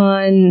comes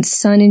upon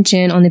Sun and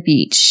Jen on the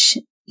beach.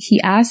 He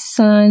asks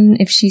Sun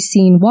if she's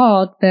seen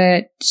Walt,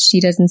 but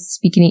she doesn't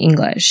speak any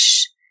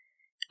English.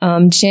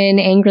 Jen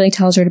angrily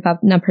tells her to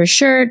button up her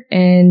shirt,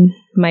 and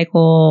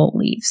Michael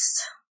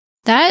leaves.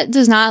 That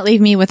does not leave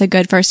me with a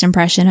good first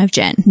impression of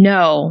Jen.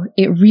 No,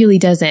 it really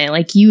doesn't.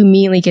 Like, you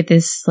immediately get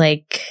this,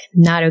 like,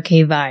 not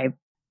okay vibe.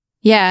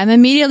 Yeah, I'm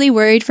immediately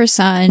worried for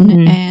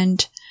Sun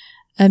and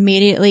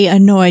immediately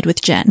annoyed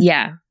with Jen.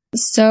 Yeah.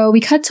 So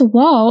we cut to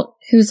Walt,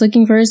 who's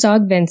looking for his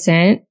dog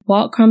Vincent.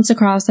 Walt comes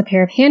across a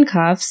pair of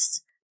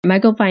handcuffs.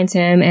 Michael finds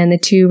him, and the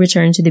two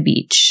return to the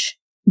beach.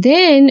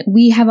 Then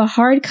we have a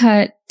hard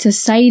cut to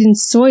Saeed and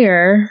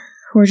Sawyer,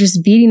 who are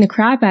just beating the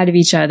crap out of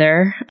each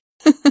other.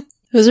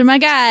 Those are my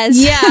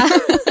guys. Yeah.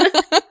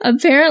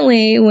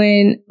 Apparently,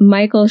 when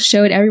Michael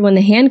showed everyone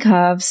the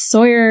handcuffs,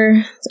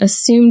 Sawyer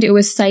assumed it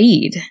was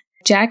Saeed.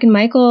 Jack and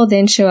Michael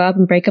then show up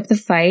and break up the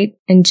fight,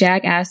 and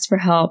Jack asks for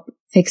help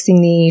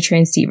fixing the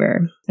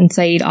transceiver, and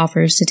Saeed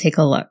offers to take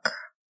a look.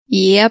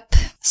 Yep.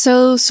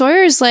 So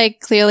Sawyer's like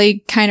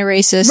clearly kind of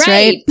racist,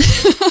 right?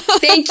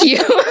 Thank you.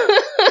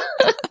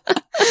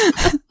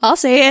 I'll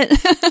say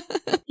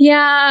it.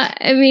 Yeah,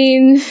 I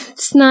mean,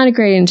 it's not a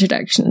great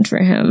introduction for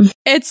him.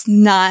 It's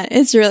not.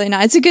 It's really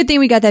not. It's a good thing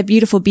we got that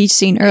beautiful beach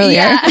scene earlier.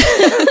 Yeah.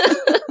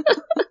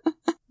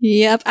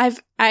 Yep.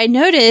 I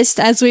noticed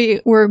as we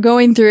were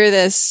going through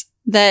this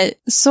that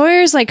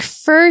Sawyer's like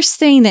first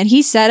thing that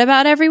he said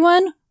about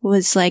everyone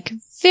was like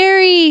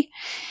very,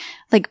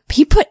 like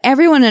he put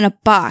everyone in a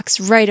box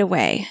right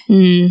away.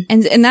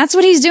 And that's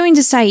what he's doing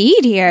to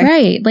Saeed here.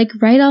 Right. Like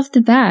right off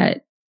the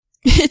bat.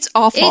 It's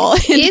awful.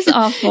 It is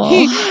awful.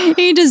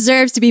 He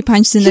deserves to be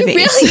punched in the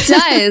face. He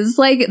really does.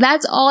 Like,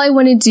 that's all I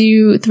want to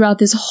do throughout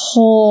this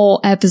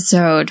whole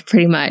episode,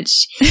 pretty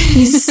much.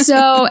 He's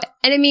so,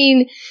 and I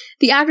mean,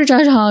 the actor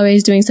Josh Holloway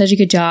is doing such a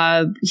good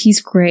job. He's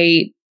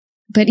great.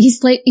 But he's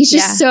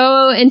just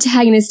so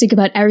antagonistic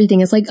about everything.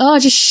 It's like, oh,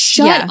 just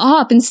shut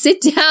up and sit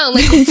down.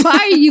 Like,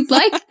 why are you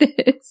like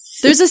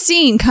this? There's a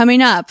scene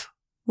coming up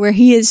where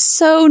he is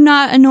so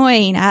not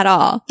annoying at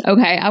all.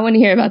 Okay, I want to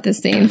hear about this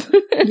scene.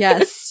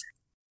 Yes.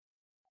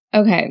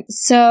 Okay,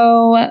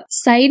 so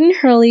Saeed and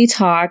Hurley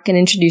talk and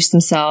introduce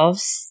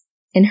themselves,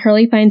 and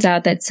Hurley finds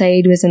out that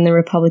Saeed was in the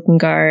Republican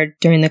Guard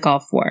during the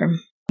Gulf War.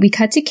 We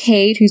cut to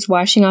Kate, who's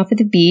washing off at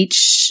the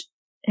beach,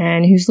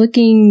 and who's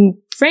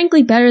looking,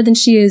 frankly, better than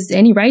she has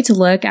any right to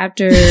look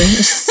after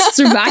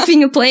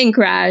surviving a plane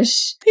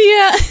crash.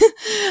 Yeah.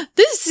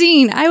 This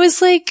scene, I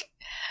was like,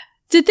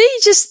 did they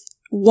just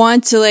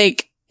want to,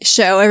 like,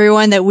 show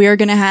everyone that we're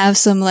gonna have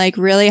some like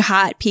really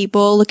hot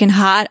people looking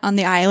hot on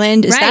the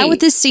island? Is that what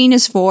this scene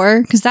is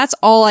for? Because that's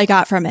all I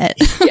got from it.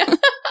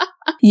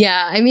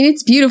 Yeah, I mean,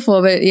 it's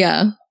beautiful, but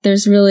yeah,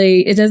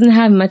 it doesn't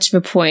have much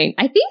of a point.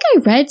 I think I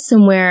read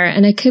somewhere,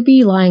 and I could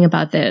be lying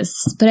about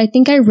this, but I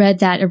think I read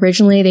that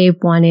originally they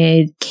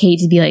wanted Kate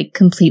to be like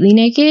completely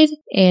naked,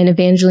 and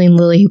Evangeline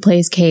Lilly, who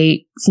plays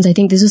Kate, since I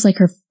think this was like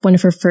one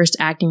of her first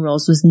acting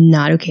roles, was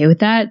not okay with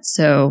that,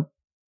 so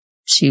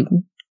she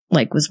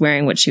like was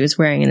wearing what she was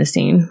wearing in the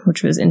scene,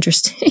 which was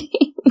interesting.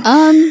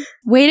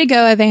 Way to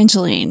go,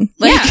 Evangeline.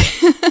 Like,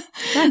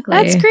 exactly.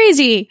 That's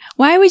crazy.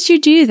 Why would you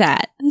do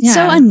that? It's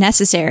so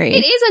unnecessary.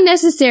 It is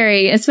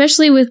unnecessary,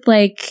 especially with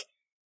like,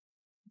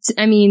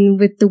 I mean,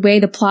 with the way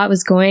the plot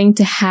was going,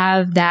 to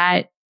have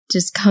that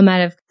just come out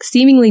of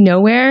seemingly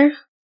nowhere.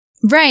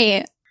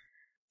 Right.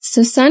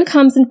 So Sun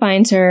comes and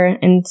finds her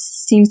and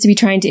seems to be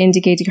trying to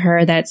indicate to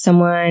her that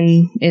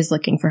someone is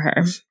looking for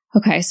her.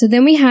 Okay, so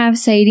then we have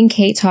Saeed and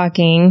Kate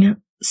talking.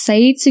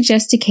 Saeed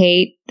suggests to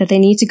Kate that they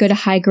need to go to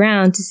high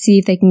ground to see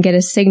if they can get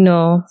a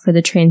signal for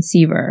the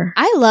transceiver.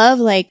 I love,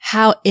 like,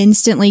 how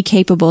instantly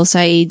capable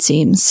Saeed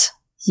seems.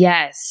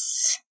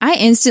 Yes. I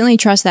instantly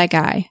trust that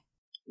guy.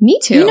 Me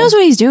too. He knows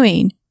what he's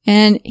doing.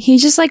 And he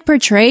just, like,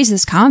 portrays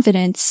this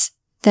confidence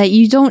that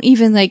you don't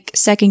even, like,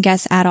 second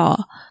guess at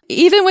all.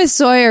 Even with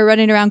Sawyer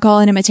running around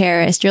calling him a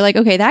terrorist, you're like,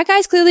 okay, that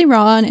guy's clearly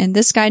wrong, and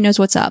this guy knows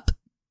what's up.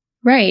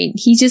 Right.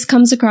 He just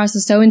comes across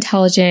as so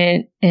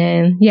intelligent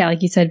and, yeah,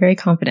 like you said, very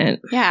confident.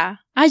 Yeah.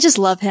 I just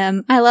love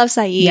him. I love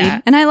Saeed.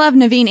 Yeah. And I love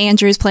Naveen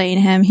Andrews playing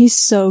him. He's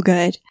so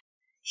good.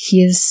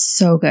 He is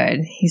so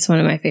good. He's one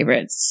of my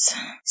favorites.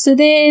 So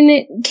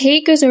then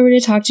Kate goes over to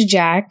talk to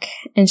Jack,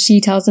 and she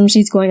tells him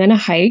she's going on a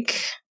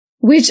hike,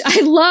 which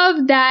I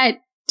love that.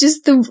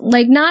 Just the,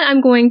 like, not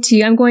I'm going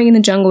in the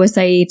jungle with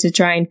Saeed to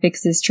try and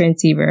fix this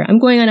transceiver. I'm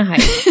going on a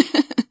hike.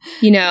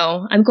 You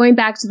know, I'm going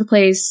back to the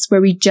place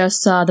where we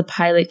just saw the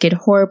pilot get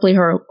horribly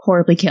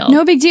killed.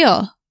 No big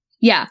deal.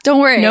 Yeah. Don't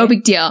worry. No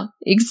big deal.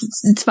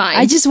 It's fine.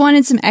 I just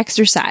wanted some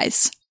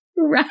exercise.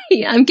 Right.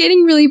 I'm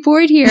getting really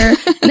bored here.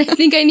 And I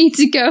think I need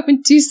to go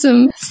and do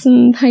some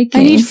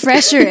hiking. I need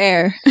fresher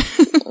air.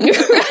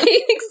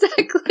 Right.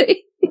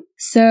 Exactly.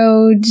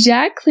 So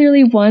Jack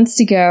clearly wants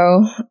to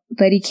go,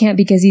 but he can't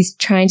because he's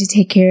trying to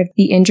take care of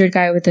the injured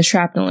guy with the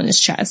shrapnel in his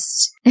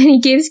chest. And he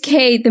gives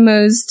Kate the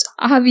most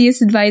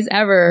obvious advice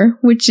ever,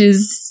 which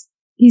is,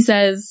 he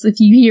says, if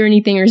you hear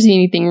anything or see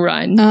anything,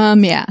 run.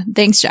 Yeah.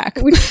 Thanks, Jack.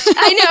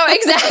 I know,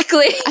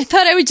 exactly. I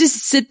thought I would just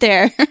sit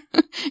there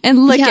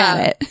and look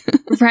at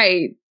it.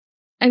 Right.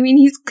 I mean,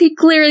 he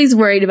clearly is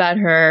worried about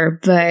her,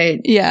 but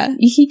yeah,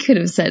 he could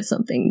have said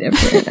something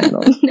different. I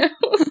don't know.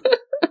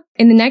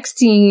 In the next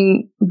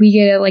scene, we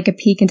get like a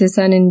peek into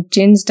Sun and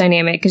Jin's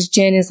dynamic, because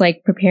Jin is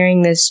like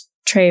preparing this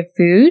tray of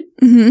food.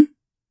 Mm-hmm.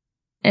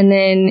 And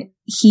then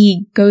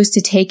he goes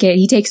to take it.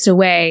 He takes it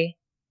away.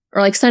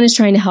 Or like Sun is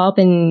trying to help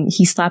and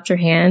he slapped her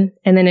hand.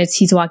 And then as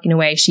he's walking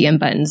away, she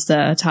unbuttons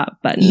the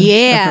top button of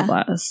her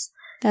blouse.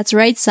 That's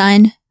right,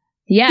 Sun.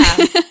 Yeah.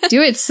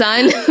 Do it,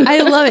 Sun. I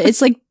love it.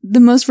 It's like the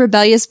most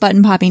rebellious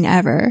button popping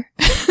ever.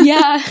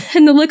 Yeah.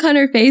 And the look on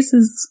her face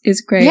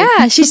is great.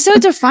 Yeah. She's so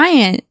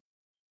defiant.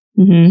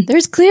 Mm-hmm.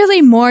 There's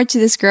clearly more to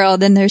this girl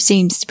than there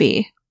seems to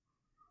be.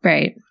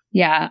 Right.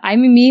 Yeah.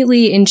 I'm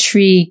immediately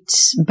intrigued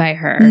by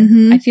her.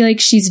 Mm-hmm. I feel like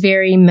she's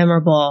very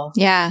memorable.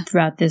 Yeah.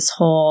 Throughout this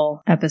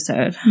whole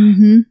episode.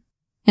 Mm-hmm.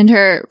 And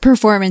her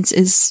performance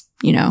is,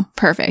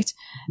 perfect.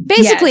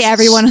 Basically,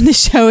 everyone on the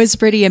show is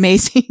pretty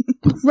amazing.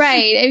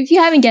 Right. If you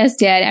haven't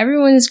guessed yet,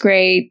 everyone is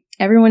great.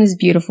 Everyone is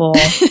beautiful.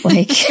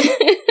 Like,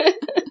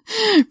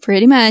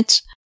 pretty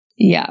much.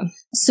 Yeah.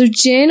 So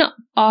Jin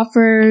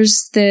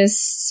offers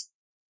this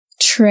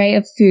tray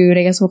of food,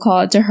 I guess we'll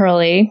call it, to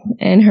Hurley.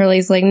 And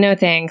Hurley's like, no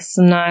thanks.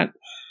 I'm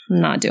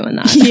not doing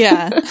that.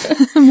 Yeah.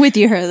 I'm with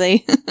you,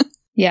 Hurley.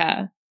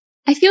 Yeah.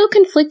 I feel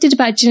conflicted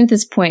about Jin at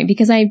this point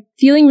because I'm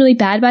feeling really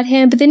bad about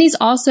him, but then he's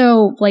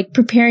also like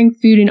preparing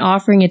food and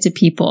offering it to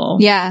people.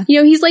 Yeah.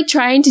 He's like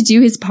trying to do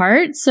his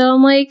part. So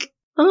I'm like,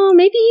 oh,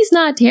 maybe he's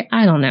not,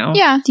 I don't know.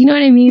 Yeah. Do you know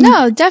what I mean?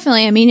 No,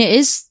 definitely. I mean, it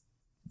is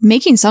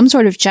making some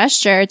sort of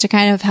gesture to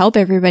kind of help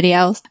everybody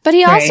else. But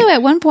he also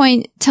at one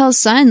point tells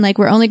Sun, like,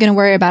 we're only going to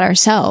worry about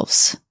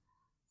ourselves.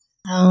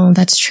 Oh,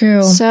 that's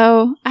true.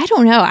 So I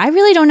don't know. I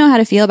really don't know how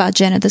to feel about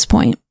Jin at this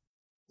point.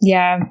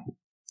 Yeah.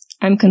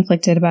 I'm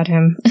conflicted about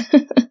him.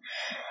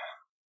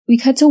 We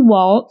cut to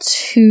Walt,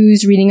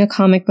 who's reading a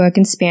comic book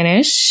in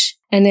Spanish.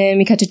 And then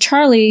we cut to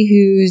Charlie,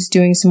 who's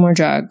doing some more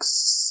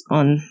drugs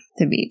on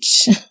the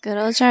beach. Good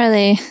old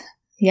Charlie.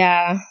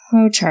 Yeah.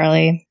 Oh,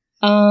 Charlie.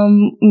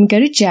 We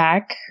go to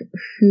Jack,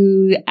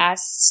 who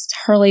asked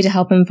Hurley to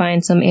help him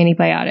find some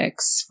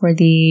antibiotics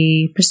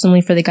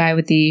presumably for the guy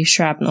with the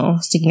shrapnel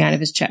sticking out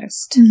of his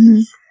chest. Mm-hmm.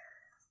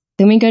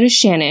 Then we go to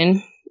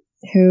Shannon,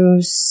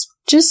 who's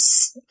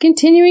just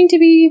continuing to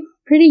be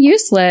pretty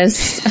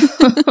useless.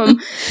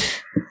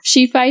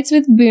 She fights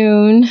with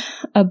Boone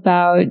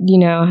about,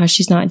 how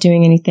she's not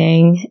doing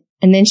anything.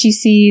 And then she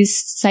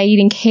sees Saeed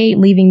and Kate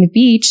leaving the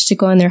beach to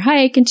go on their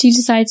hike, and she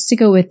decides to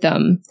go with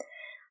them.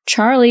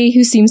 Charlie,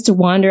 who seems to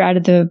wander out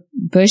of the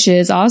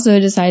bushes, also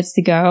decides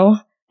to go,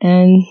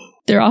 and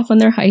they're off on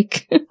their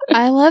hike.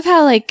 I love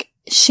how,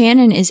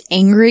 Shannon is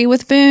angry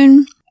with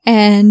Boone,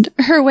 and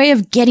her way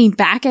of getting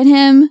back at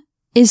him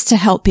is to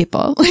help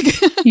people.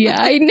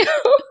 Yeah, I know.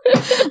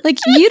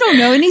 You don't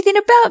know anything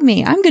about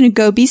me. I'm going to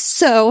go be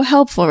so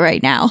helpful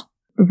right now.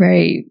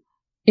 Right.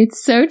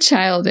 It's so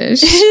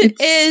childish.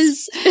 It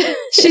is.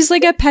 She's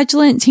like a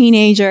petulant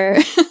teenager.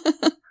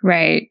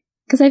 Right.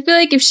 Because I feel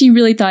like if she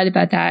really thought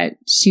about that,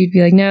 she'd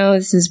be like, no,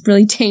 this is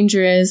really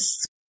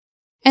dangerous.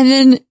 And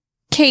then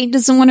Kate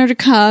doesn't want her to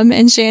come,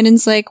 and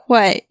Shannon's like,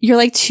 what?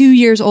 You're 2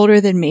 years older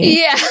than me.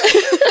 Yeah.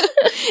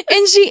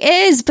 And she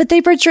is, but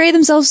they portray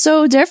themselves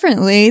so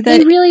differently that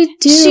they really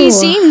do. She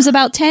seems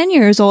about 10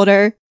 years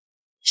older.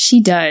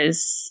 She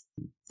does.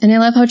 And I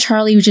love how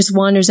Charlie just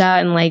wanders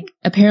out and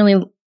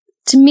apparently,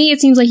 to me, it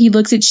seems like he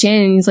looks at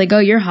Shannon and he's like, oh,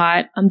 you're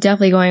hot. I'm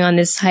definitely going on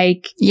this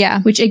hike.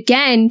 Yeah. Which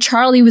again,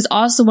 Charlie was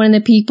also one of the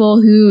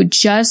people who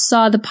just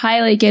saw the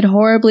pilot get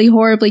horribly,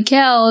 horribly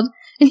killed,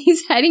 and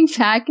he's heading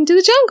back into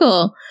the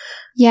jungle.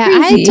 Yeah,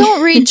 crazy. I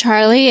don't read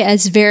Charlie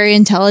as very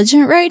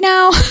intelligent right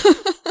now.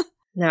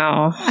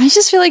 No. I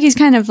just feel like he's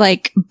kind of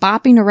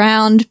bopping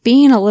around,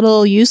 being a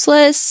little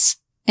useless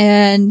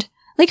and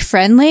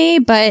friendly,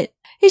 but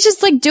he's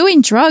just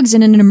doing drugs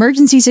in an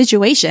emergency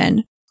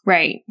situation.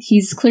 Right.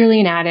 He's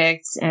clearly an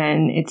addict,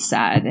 and it's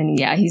sad. And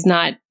yeah, he's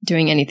not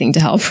doing anything to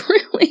help,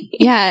 really.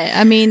 Yeah,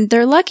 I mean,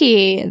 they're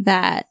lucky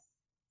that,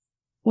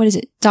 what is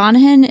it?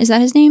 Donahan? Is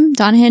that his name?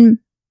 Donahan?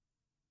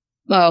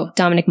 Oh,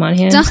 Dominic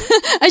Monaghan.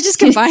 I just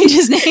combined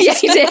his name. Yeah,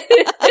 you did.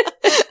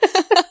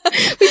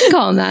 We can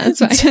call him that.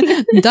 That's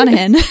fine.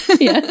 Donahan.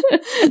 Yeah.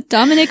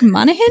 Dominic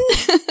Monaghan?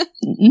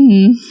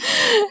 Mm-hmm.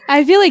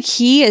 I feel like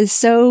he is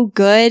so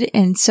good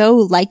and so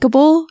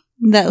likable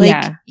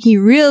that he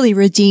really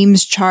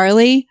redeems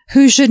Charlie,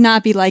 who should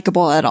not be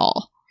likable at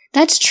all.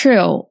 That's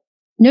true.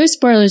 No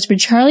spoilers, but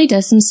Charlie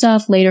does some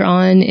stuff later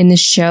on in the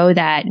show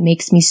that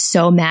makes me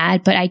so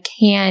mad, but I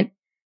can't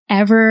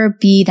ever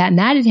be that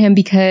mad at him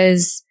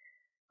because,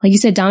 like you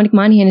said, Dominic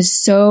Monaghan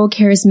is so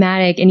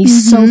charismatic and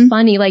he's so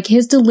funny.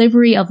 His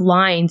delivery of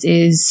lines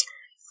is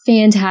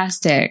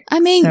fantastic. I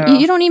mean,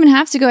 you don't even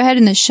have to go ahead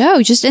in the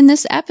show. Just in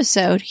this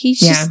episode,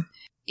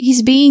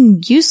 he's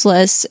being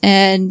useless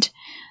and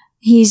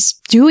he's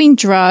doing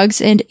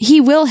drugs, and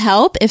he will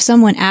help if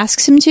someone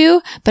asks him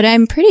to, but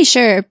I'm pretty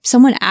sure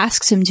someone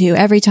asks him to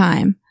every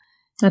time.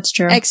 That's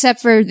true.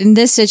 Except for in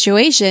this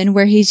situation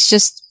where he's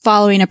just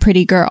following a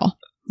pretty girl.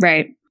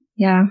 Right.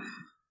 Yeah.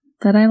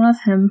 But I love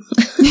him.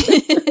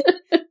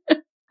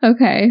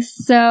 Okay.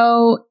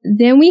 So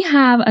then we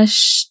have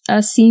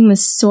a scene with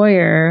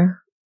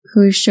Sawyer,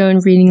 who is shown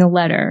reading a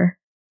letter.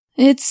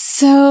 It's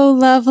so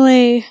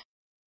lovely.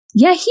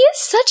 Yeah, he has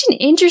such an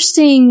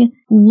interesting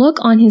look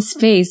on his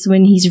face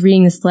when he's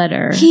reading this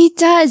letter. He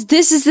does.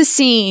 This is the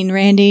scene,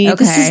 Randy. Okay.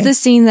 This is the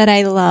scene that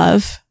I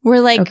love.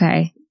 Where like,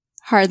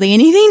 hardly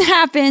anything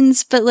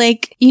happens, but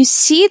like, you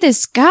see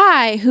this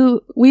guy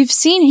who we've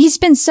seen, he's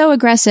been so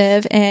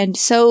aggressive and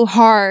so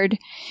hard,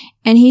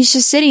 and he's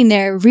just sitting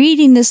there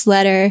reading this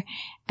letter,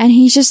 and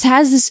he just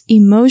has this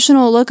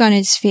emotional look on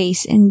his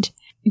face. And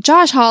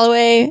Josh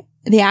Holloway,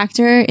 the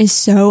actor, is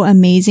so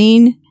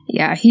amazing.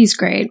 Yeah, he's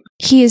great.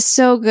 He is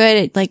so good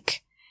at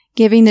like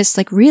giving this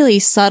like really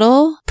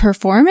subtle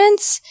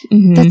performance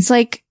that's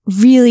like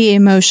really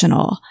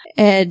emotional.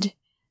 And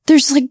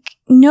there's like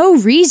no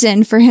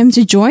reason for him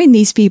to join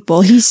these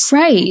people. He's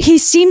right. He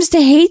seems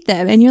to hate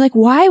them. And you're like,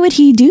 why would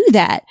he do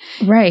that?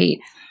 Right.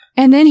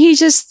 And then he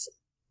just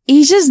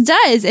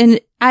does. And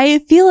I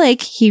feel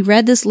like he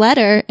read this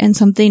letter, and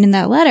something in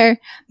that letter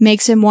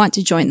makes him want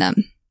to join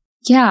them.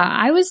 Yeah,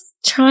 I was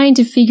trying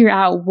to figure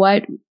out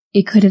what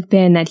it could have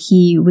been that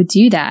he would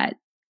do that.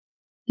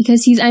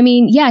 Because he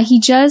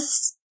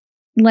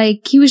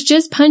was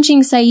just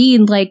punching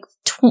Saeed like,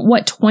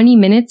 20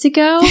 minutes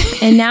ago?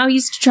 And now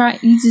he's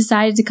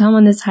decided to come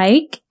on this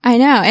hike? I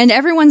know. And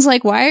everyone's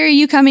like, why are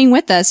you coming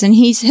with us? And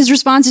his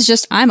response is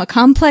just, I'm a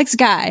complex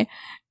guy.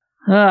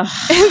 Ugh.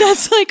 And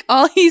that's like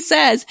all he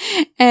says.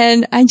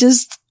 And I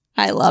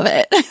love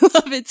it. I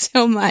love it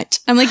so much.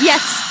 I'm like,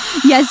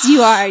 yes,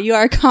 you are. You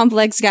are a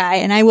complex guy,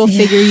 and I will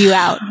figure you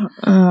out.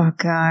 Oh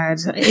God.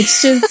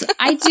 It's just,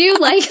 I do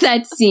like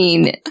that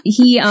scene.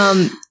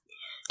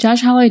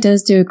 Josh Holloway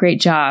does do a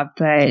great job,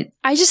 but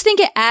I just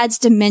think it adds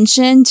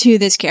dimension to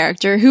this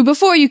character who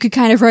before you could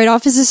kind of write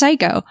off as a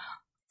psycho.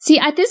 See,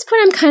 at this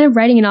point, I'm kind of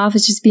writing it off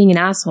as just being an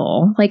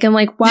asshole. Like, I'm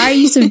like, why are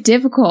you so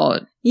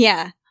difficult?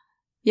 Yeah.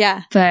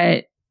 Yeah.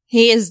 But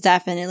he is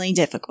definitely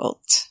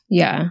difficult.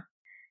 Yeah.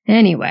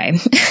 Anyway,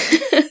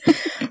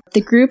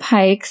 the group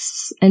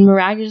hikes, and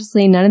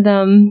miraculously none of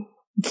them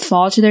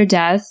fall to their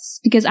deaths,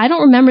 because I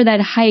don't remember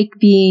that hike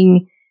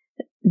being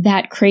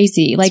that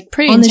crazy. Like, it's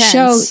pretty on intense. The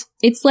show,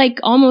 it's like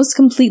almost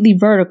completely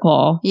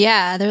vertical.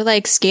 Yeah, they're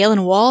like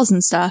scaling walls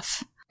and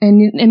stuff.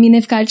 And I mean,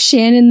 they've got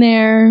Shannon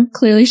there.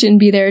 Clearly shouldn't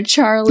be there.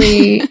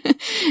 Charlie.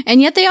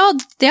 And yet they all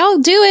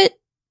do it.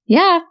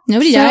 Yeah.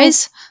 Nobody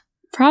dies.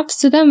 Props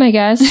to them, I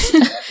guess.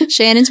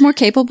 Shannon's more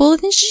capable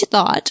than she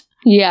thought.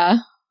 Yeah.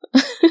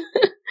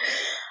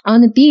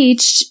 On the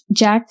beach,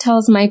 Jack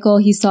tells Michael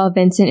he saw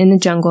Vincent in the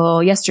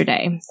jungle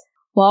yesterday.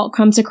 Walt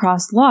comes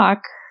across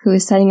Locke, who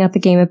is setting up a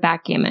game of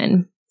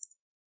backgammon.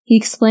 He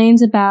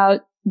explains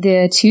about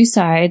the two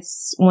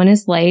sides. One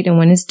is light and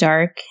one is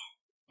dark.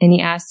 And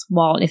he asks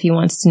Walt if he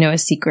wants to know a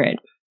secret.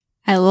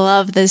 I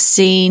love this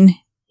scene.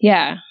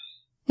 Yeah.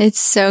 It's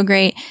so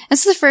great.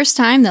 That's the first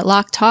time that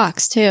Locke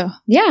talks, too.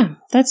 Yeah,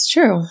 that's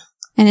true.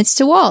 And it's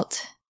to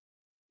Walt.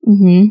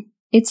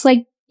 It's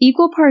like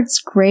equal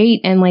parts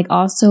great and like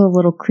also a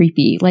little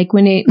creepy. Like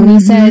when he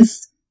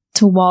says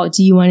to Walt,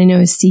 do you want to know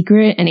a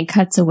secret? And it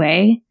cuts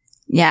away.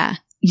 Yeah.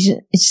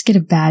 You just get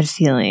a bad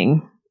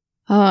feeling.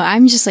 Oh,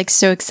 I'm just like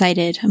so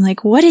excited. I'm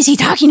like, what is he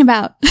talking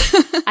about?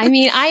 I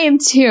mean, I am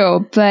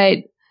too, but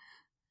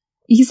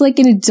he's like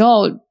an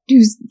adult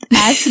who's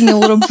asking a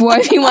little boy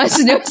if he wants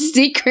to know a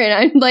secret.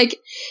 I'm like,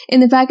 in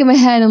the back of my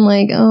head, I'm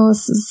like, oh,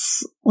 this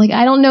is like,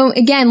 I don't know.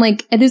 Again,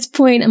 like at this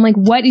point, I'm like,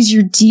 what is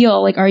your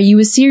deal? Like, are you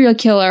a serial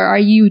killer? Are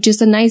you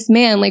just a nice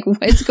man? Like,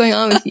 what's going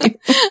on with you?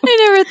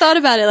 I never thought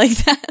about it like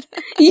that.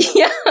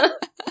 Yeah.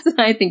 That's what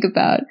I think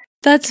about.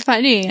 That's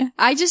funny.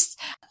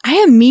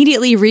 I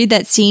immediately read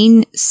that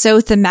scene so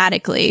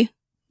thematically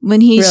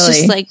when he's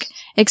just like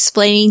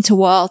explaining to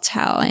Walt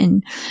how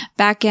in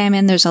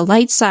backgammon there's a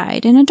light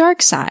side and a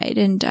dark side.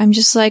 And I'm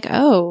just like,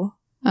 oh,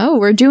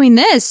 we're doing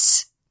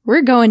this.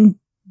 We're going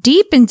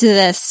deep into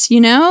this, you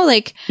know?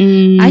 Like,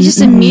 I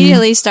just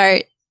immediately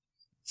start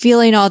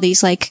feeling all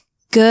these like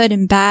good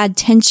and bad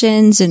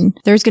tensions, and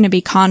there's going to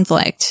be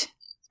conflict.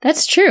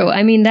 That's true.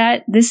 I mean,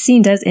 this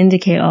scene does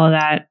indicate all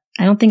that.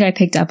 I don't think I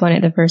picked up on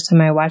it the first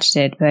time I watched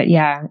it, but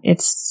yeah,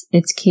 it's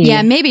key.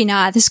 Yeah, maybe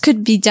not. This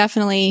could be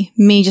definitely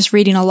me just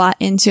reading a lot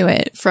into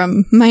it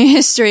from my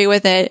history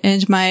with it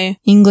and my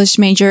English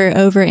major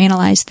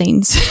overanalyze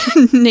things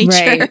nature.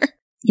 Right.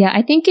 Yeah,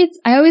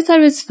 I always thought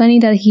it was funny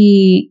that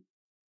he's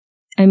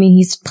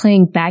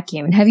playing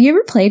backgammon. Have you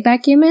ever played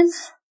backgammon?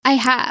 I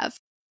have.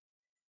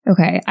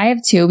 Okay, I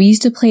have too. We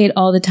used to play it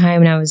all the time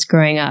when I was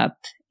growing up,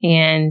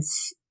 and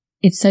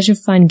it's such a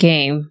fun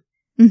game.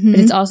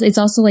 But it's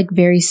also like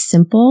very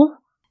simple.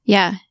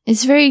 Yeah,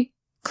 it's very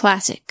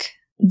classic.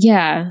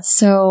 Yeah,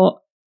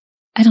 so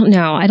I don't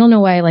know. I don't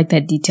know why I like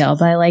that detail,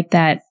 but I like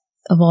that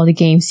of all the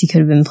games he could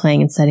have been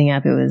playing and setting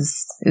up, it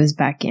was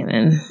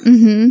backgammon.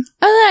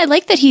 Oh, I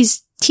like that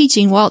he's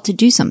teaching Walt to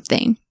do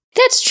something.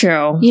 That's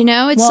true. You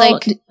know, it's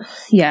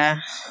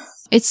yeah.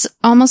 It's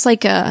almost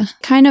like a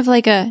kind of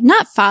like a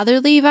not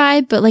fatherly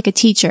vibe, but like a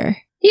teacher.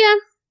 Yeah,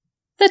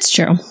 that's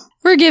true.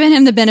 We're giving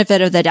him the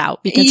benefit of the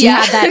doubt because he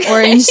had that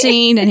orange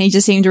scene and he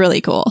just seemed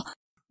really cool.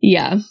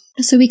 Yeah.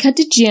 So we cut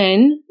to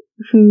Jen,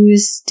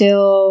 who's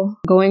still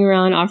going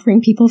around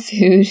offering people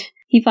food.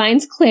 He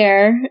finds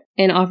Claire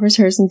and offers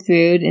her some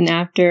food, and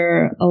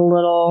after a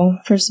little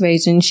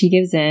persuasion, she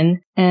gives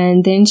in,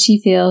 and then she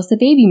feels the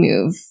baby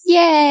move.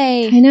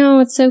 Yay! I know,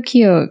 it's so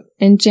cute.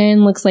 And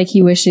Jin looks like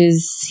he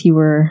wishes he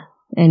were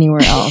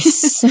anywhere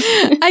else.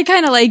 I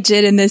kind of like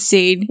Jin in this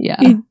scene.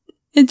 Yeah.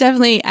 It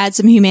definitely adds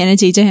some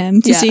humanity to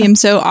him to see him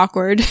so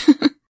awkward.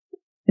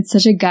 It's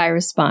such a guy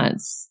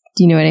response.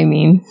 Do you know what I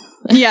mean?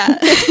 Yeah.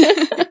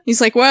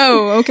 He's like,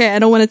 whoa, okay, I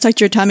don't want to touch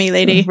your tummy,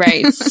 lady.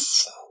 Right.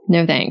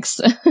 No thanks.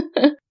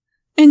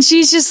 And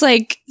she's just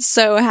like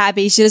so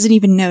happy. She doesn't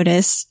even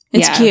notice.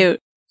 It's cute.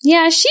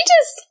 Yeah, she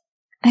just,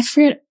 I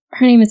forget,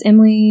 her name is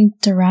Emily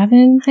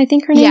Duravin, I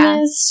think her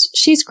name is.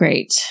 She's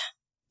great.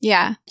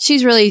 Yeah,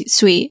 she's really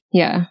sweet.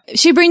 Yeah.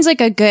 She brings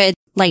like a good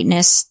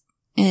lightness,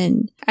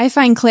 and I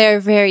find Claire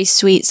very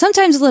sweet.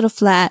 Sometimes a little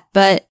flat,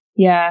 but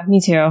yeah,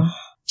 me too.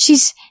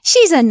 She's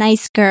a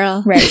nice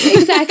girl. Right,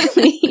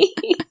 exactly.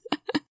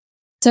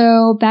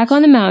 So, back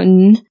on the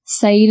mountain,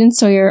 Saeed and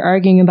Sawyer are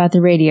arguing about the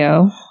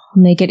radio,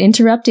 and they get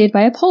interrupted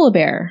by a polar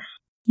bear.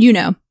 You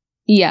know.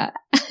 Yeah,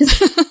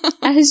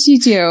 as you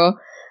do.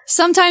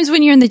 Sometimes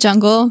when you're in the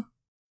jungle,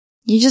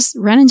 you just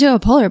run into a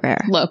polar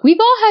bear. Look, we've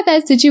all had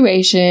that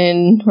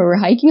situation where we're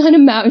hiking on a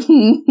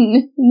mountain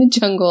in the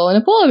jungle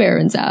and a polar bear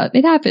runs out.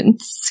 It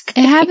happens.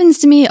 It happens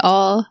to me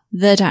all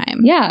the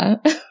time. Yeah.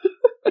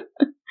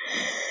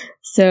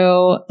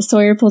 So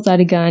Sawyer pulls out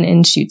a gun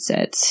and shoots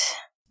it.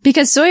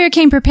 Because Sawyer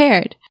came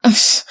prepared.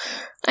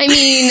 I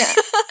mean,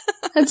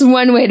 that's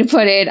one way to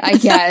put it, I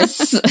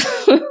guess.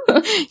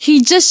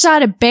 He just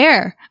shot a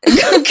bear.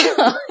 Oh,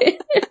 God.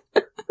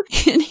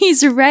 And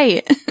he's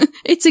right.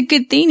 It's a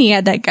good thing he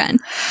had that gun.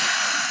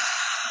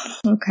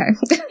 Okay.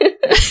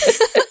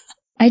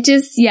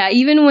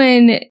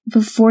 Even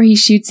before he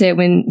shoots it,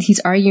 when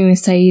he's arguing with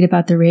Saeed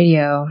about the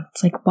radio,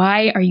 it's like,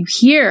 why are you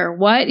here?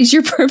 What is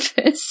your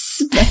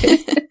purpose?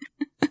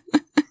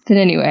 But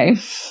anyway,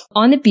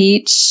 on the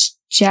beach,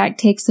 Jack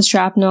takes the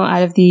shrapnel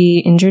out of the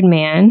injured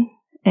man,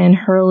 and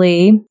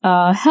Hurley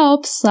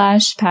helps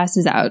 /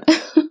 passes out.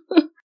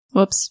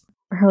 Whoops.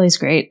 Hurley's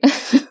great.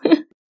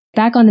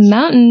 Back on the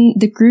mountain,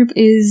 the group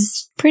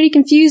is pretty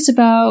confused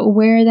about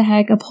where the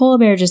heck a polar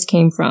bear just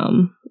came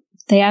from.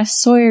 They ask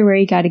Sawyer where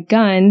he got a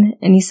gun,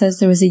 and he says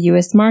there was a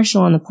U.S.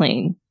 Marshal on the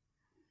plane.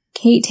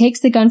 Kate takes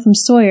the gun from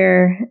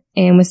Sawyer,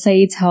 and with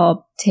Saeed's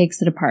help, takes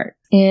it apart.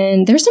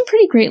 And there's some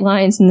pretty great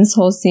lines in this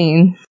whole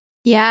scene.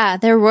 Yeah,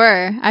 there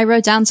were. I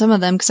wrote down some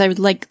of them because I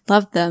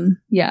loved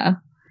them. Yeah.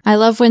 I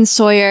love when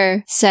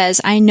Sawyer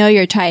says, I know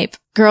your type,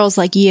 girls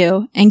like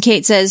you. And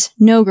Kate says,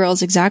 no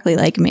girls exactly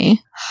like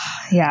me.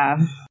 Yeah.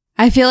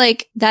 I feel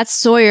like that's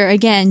Sawyer,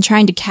 again,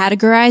 trying to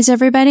categorize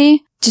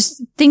everybody,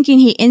 just thinking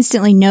he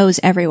instantly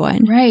knows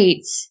everyone.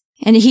 Right.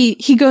 And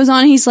he goes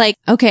on, he's like,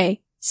 okay,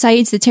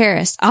 Saeed's the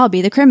terrorist, I'll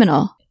be the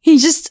criminal. He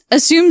just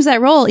assumes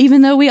that role,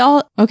 even though we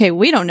don't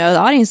know, the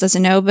audience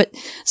doesn't know, but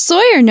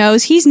Sawyer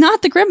knows he's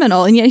not the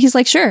criminal, and yet he's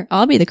like, sure,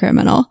 I'll be the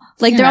criminal.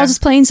 Like, they're all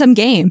just playing some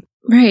game.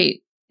 Right.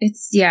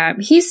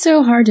 He's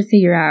so hard to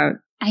figure out.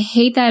 I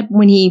hate that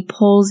when he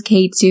pulls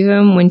Kate to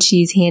him when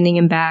she's handing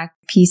him back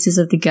pieces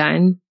of the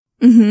gun.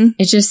 Mm-hmm.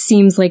 It just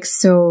seems like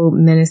so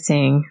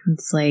menacing.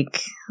 It's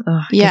like,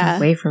 get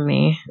away from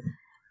me.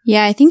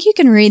 Yeah, I think you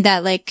can read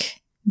that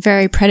like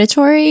very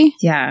predatory.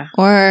 Yeah.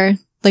 Or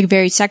like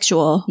very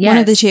sexual. Yes, one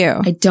of the two.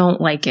 I don't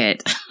like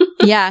it.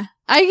 Yeah,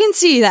 I can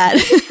see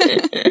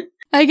that.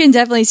 I can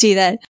definitely see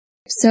that.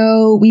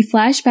 So we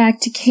flash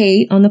back to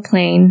Kate on the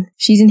plane.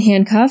 She's in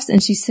handcuffs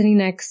and she's sitting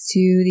next to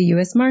the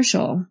U.S.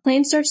 Marshal.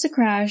 Plane starts to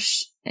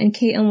crash and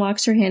Kate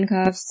unlocks her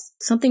handcuffs.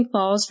 Something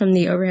falls from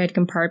the overhead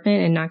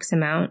compartment and knocks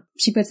him out.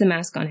 She puts a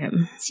mask on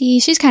him. See,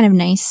 she's kind of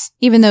nice,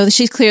 even though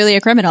she's clearly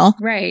a criminal.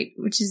 Right,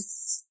 which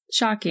is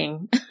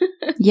shocking.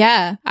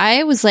 Yeah,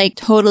 I was like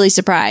totally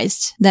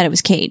surprised that it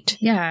was Kate.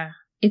 Yeah,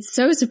 it's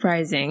so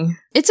surprising.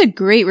 It's a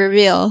great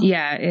reveal.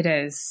 Yeah, it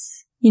is.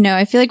 You know,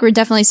 I feel like we're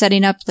definitely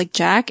setting up like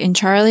Jack and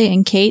Charlie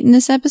and Kate in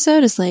this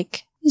episode is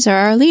like, these are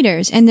our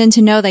leaders. And then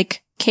to know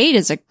like Kate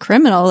is a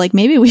criminal, like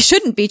maybe we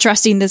shouldn't be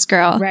trusting this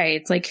girl. Right.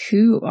 It's like,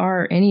 who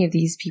are any of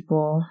these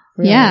people?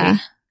 Really? Yeah.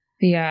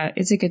 But yeah,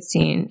 it's a good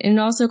scene. And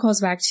it also calls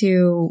back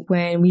to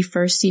when we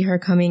first see her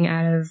coming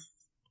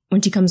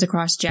when she comes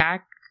across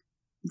Jack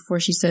before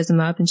she sews him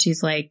up and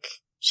she's like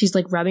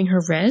rubbing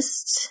her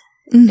wrist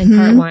in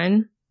part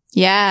 1.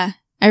 Yeah.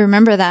 I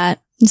remember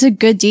that. It's a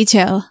good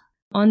detail.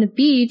 On the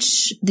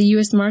beach, the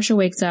U.S. Marshal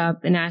wakes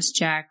up and asks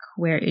Jack,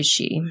 where is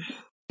she?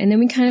 And then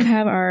we kind of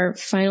have our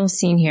final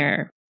scene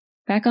here.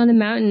 Back on the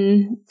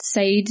mountain,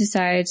 Saeed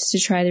decides to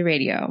try the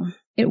radio.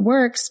 It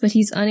works, but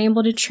he's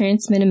unable to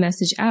transmit a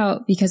message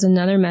out because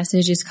another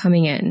message is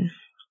coming in.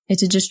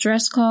 It's a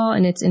distress call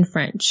and it's in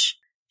French.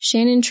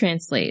 Shannon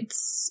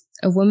translates.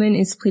 A woman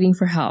is pleading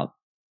for help,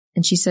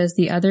 and she says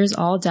the others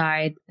all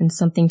died and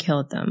something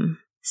killed them.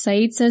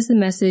 Saeed says the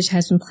message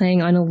has been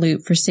playing on a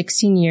loop for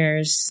 16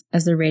 years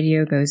as the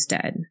radio goes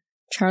dead.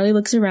 Charlie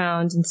looks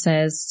around and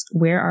says,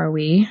 where are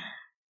we?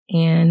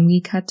 And we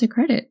cut to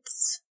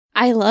credits.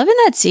 I love in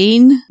that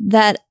scene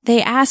that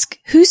they ask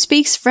who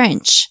speaks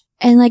French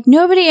and like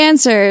nobody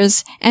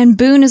answers. And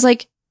Boone is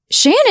like,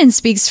 Shannon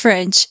speaks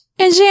French.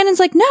 And Shannon's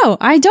like, no,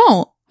 I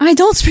don't. I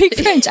don't speak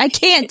French. I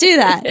can't do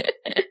that.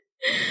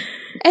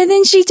 And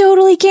then she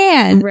totally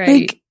can. Right.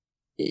 Like,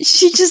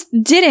 she just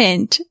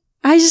didn't.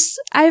 I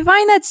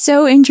find that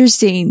so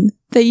interesting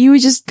that you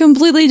would just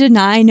completely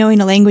deny knowing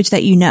a language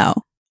that you know.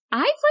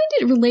 I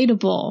find it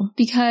relatable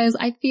because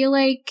I feel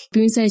like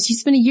Boone says she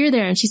spent a year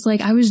there and she's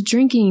like, I was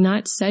drinking,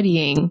 not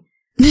studying.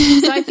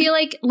 So I feel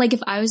like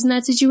if I was in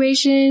that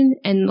situation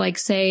and like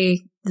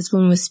say this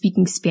woman was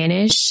speaking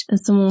Spanish and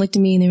someone looked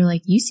at me and they were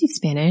like, you speak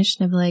Spanish?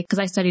 And I'd be like, because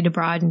I studied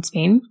abroad in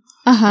Spain.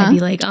 I'd be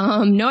like,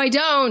 no, I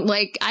don't.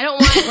 Like, I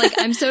don't want, like,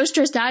 I'm so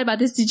stressed out about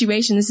this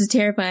situation. This is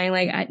terrifying.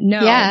 Like,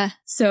 no. Yeah.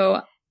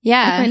 So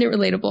I find it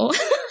relatable.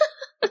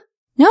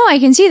 No, I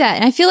can see that.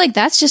 And I feel like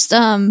that's just,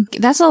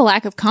 that's a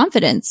lack of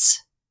confidence.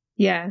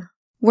 Yeah.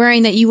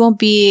 Worrying that you won't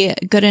be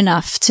good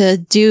enough to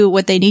do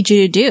what they need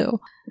you to do.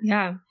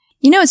 Yeah.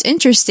 You know, it's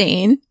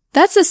interesting.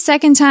 That's the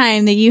second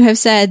time that you have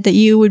said that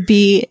you would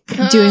be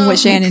doing what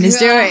Shannon is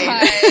doing.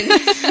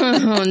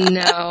 Oh,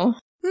 no.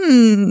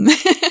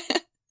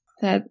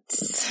 I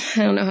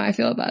don't know how I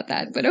feel about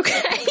that, but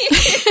okay.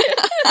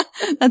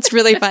 That's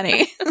really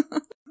funny.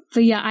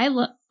 But yeah,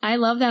 I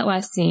love that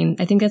last scene.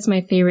 I think that's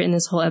my favorite in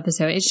this whole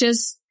episode. It's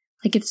just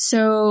like, it's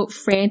so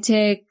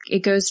frantic. It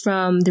goes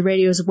from the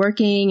radio's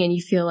working and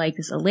you feel like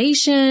this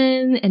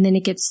elation, and then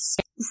it gets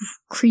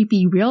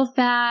creepy real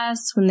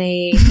fast when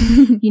they,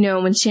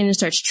 when Shannon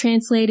starts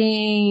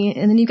translating,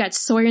 and then you've got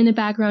Sawyer in the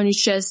background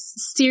who's just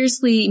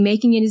seriously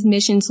making it his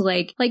mission to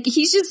like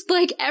he's just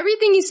like,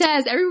 everything he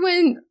says,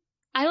 everyone,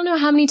 I don't know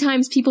how many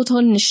times people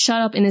told him to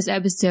shut up in this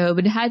episode,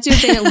 but it had to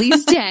have been at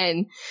least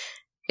 10.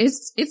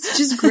 It's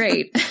just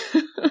great.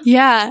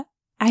 Yeah.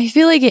 I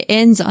feel like it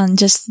ends on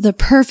just the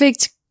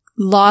perfect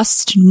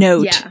Lost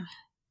note. Yeah.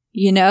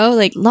 You know,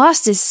 like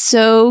Lost is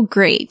so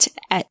great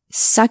at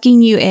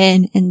sucking you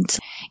in and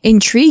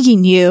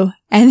intriguing you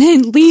and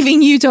then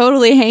leaving you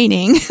totally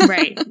hanging.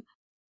 Right.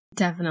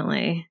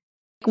 Definitely.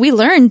 We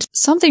learned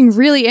something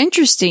really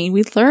interesting.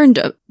 We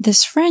learned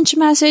this French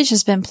message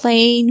has been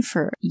playing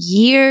for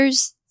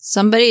years.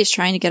 Somebody is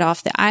trying to get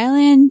off the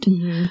island.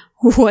 Mm-hmm.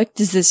 What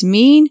does this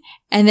mean?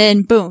 And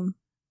then boom,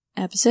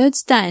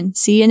 episode's done.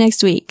 See you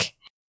next week.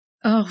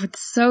 Oh, it's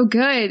so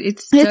good.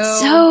 It's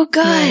so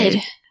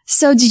good.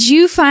 So did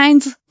you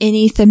find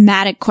any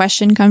thematic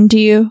question come to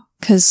you?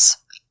 Because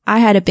I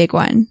had a big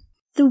one.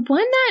 The one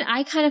that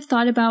I kind of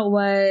thought about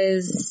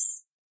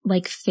was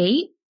like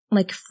fate,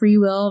 like free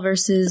will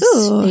versus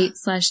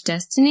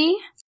fate/destiny.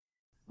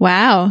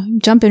 Wow.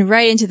 Jumping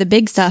right into the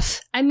big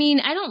stuff. I mean,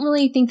 I don't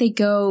really think they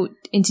go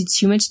into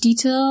too much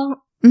detail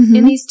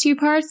in these two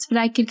parts, but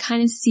I could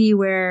kind of see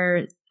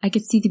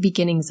the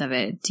beginnings of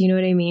it. Do you know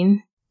what I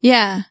mean?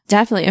 Yeah,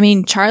 definitely. I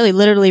mean, Charlie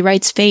literally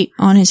writes fate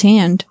on his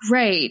hand.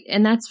 Right.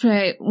 And that's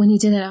when he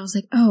did that, I was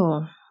like,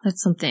 oh,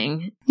 that's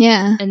something.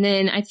 Yeah. And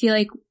then I feel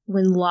like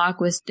when Locke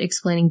was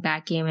explaining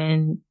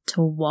backgammon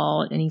to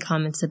Walt and he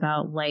comments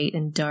about light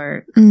and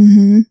dark,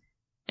 and,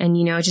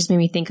 it just made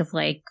me think of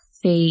like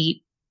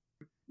fate,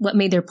 what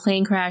made their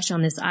plane crash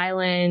on this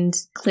island.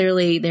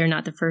 Clearly, they're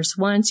not the first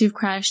ones who've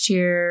crashed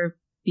here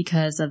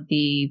because of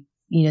the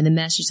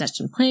message that's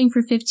been playing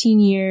for 15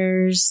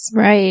 years.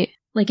 Right.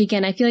 Like,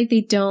 again, I feel like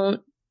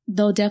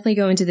they'll definitely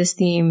go into this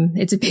theme.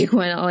 It's a big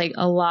one, like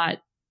a lot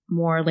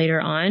more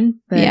later on.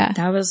 But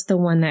that was the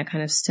one that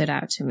kind of stood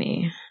out to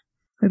me.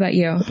 What about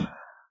you?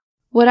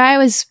 What I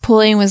was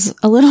pulling was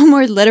a little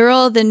more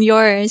literal than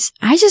yours.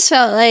 I just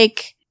felt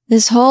like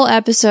this whole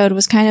episode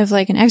was kind of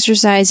like an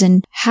exercise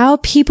in how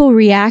people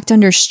react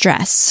under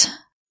stress.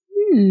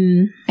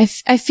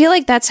 I feel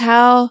like that's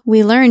how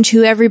we learned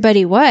who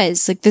everybody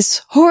was. Like,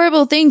 this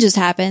horrible thing just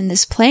happened,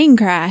 this plane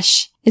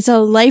crash. It's a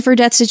life or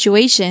death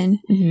situation.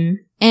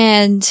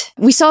 And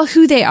we saw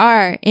who they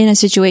are in a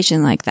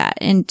situation like that.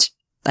 And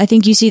I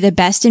think you see the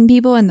best in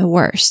people and the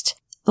worst.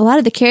 A lot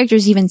of the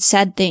characters even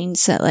said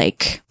things that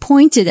like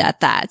pointed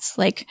at that.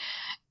 Like,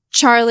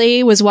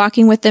 Charlie was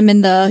walking with them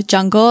in the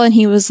jungle and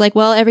he was like,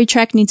 well, every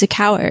trek needs a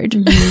coward.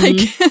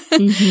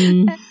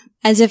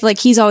 As if like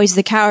he's always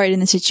the coward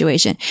in the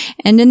situation.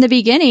 And in the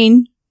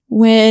beginning,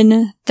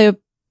 when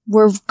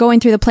we're going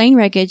through the plane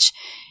wreckage,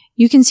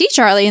 you can see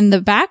Charlie in the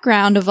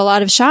background of a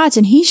lot of shots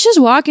and he's just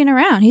walking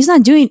around. He's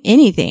not doing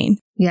anything.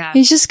 Yeah.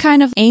 He's just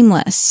kind of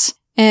aimless.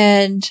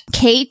 And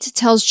Kate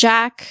tells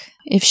Jack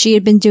if she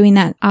had been doing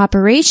that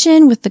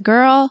operation with the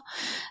girl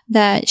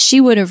that she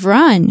would have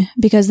run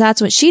because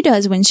that's what she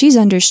does when she's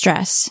under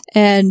stress.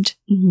 And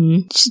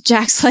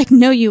Jack's like,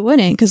 no, you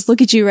wouldn't, because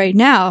look at you right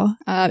now.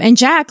 And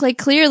Jack like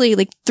clearly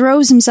like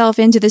throws himself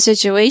into the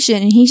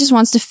situation and he just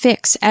wants to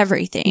fix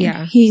everything.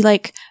 Yeah. He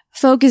like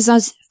focuses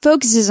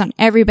on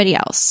everybody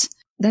else.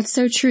 That's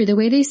so true. The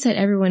way they set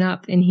everyone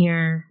up in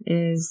here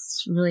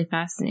is really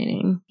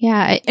fascinating.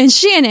 Yeah. And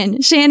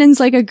Shannon's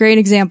like a great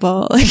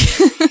example. Like,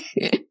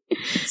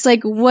 it's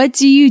like, what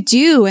do you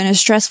do in a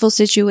stressful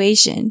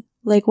situation?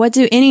 Like, what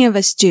do any of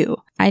us do?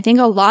 I think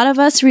a lot of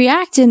us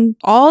react in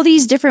all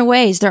these different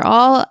ways. They're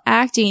all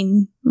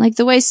acting like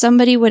the way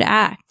somebody would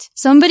act.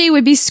 Somebody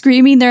would be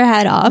screaming their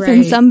head off,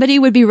 and somebody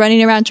would be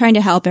running around trying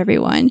to help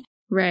everyone.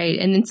 Right.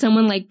 And then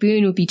someone like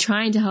Boone would be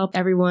trying to help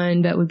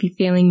everyone, but would be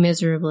failing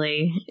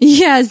miserably.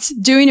 Yes,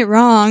 doing it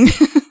wrong.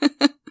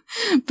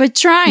 But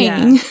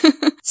trying. Yeah.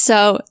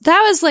 So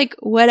that was like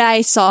what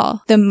I saw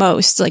the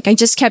most. Like, I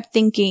just kept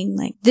thinking,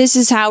 like, this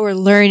is how we're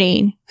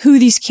learning who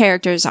these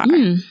characters are.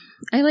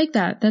 I like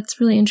that. That's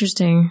really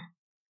interesting.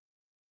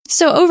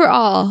 So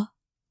overall,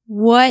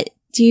 what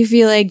do you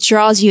feel like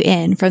draws you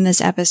in from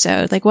this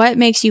episode? Like, what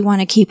makes you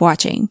want to keep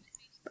watching?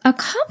 A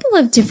couple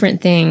of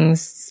different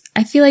things.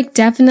 I feel like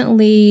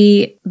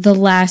definitely the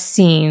last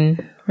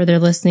scene where they're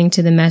listening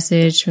to the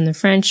message from the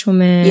French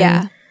woman.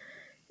 Yeah.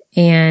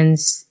 And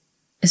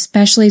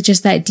especially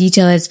just that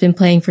detail that's been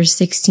playing for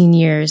 16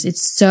 years.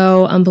 It's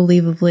so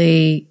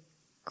unbelievably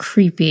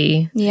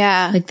creepy.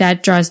 Yeah. Like,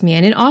 that draws me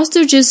in. And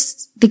also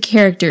just the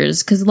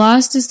characters, because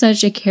Lost is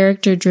such a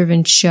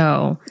character-driven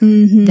show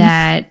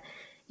that,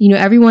 you know,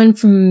 everyone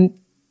from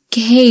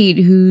Kate,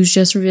 who's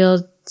just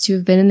revealed to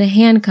have been in the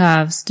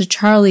handcuffs, to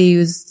Charlie,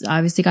 who's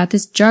obviously got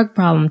this drug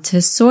problem,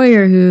 to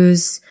Sawyer,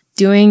 who's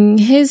doing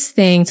his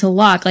thing, to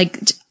Locke. Like,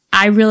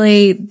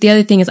 the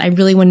other thing is I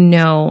really want to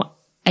know,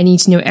 I need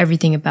to know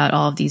everything about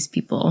all of these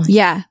people.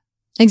 Yeah,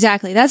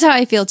 exactly. That's how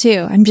I feel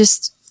too. I'm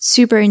just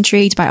super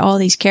intrigued by all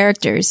these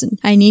characters, and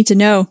I need to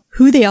know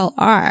who they all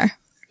are.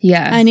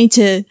 Yeah. I need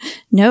to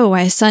know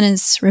why Sun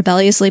is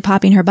rebelliously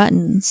popping her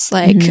buttons.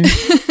 Like,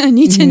 I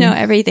need to know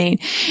everything.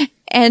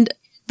 And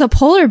the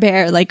polar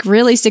bear, like,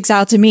 really sticks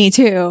out to me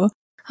too.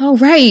 Oh,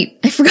 right.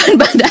 I forgot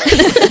about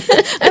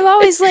that. I'm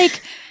always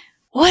like,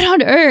 what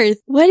on earth?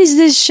 What is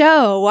this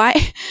show? Why?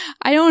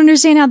 I don't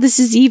understand how this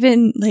is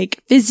even,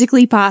 like,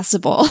 physically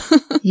possible.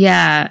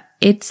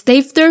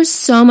 They throw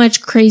so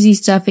much crazy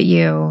stuff at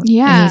you.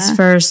 Yeah. In his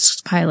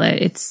first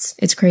pilot.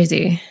 It's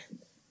crazy.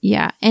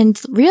 Yeah. And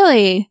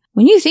really,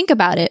 when you think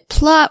about it,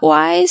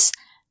 plot-wise,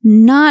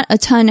 not a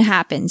ton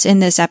happens in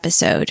this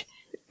episode.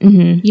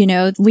 You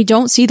know, we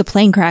don't see the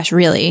plane crash,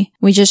 really.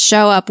 We just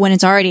show up when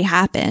it's already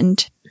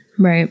happened.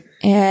 Right.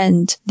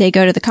 And they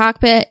go to the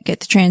cockpit, get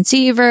the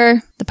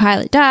transceiver, the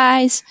pilot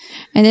dies,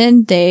 and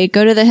then they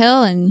go to the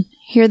hill and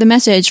hear the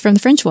message from the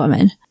French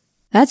woman.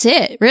 That's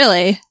it,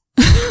 really.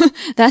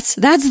 That's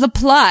the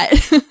plot.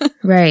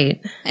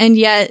 Right. And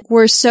yet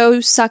we're so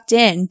sucked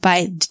in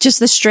by just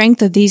the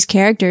strength of these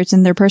characters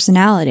and their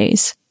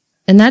personalities.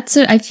 And that's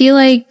it. I feel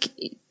like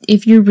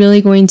if you're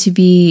really going to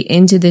be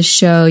into this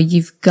show,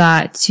 you've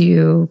got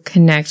to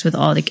connect with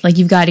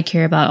you've got to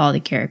care about all the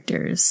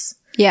characters.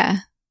 Yeah.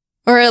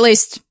 Or at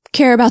least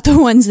care about the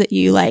ones that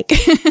you like.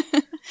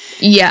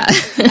 Yeah.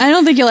 I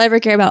don't think you'll ever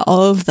care about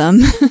all of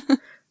them.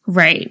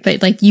 Right.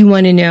 But, like, you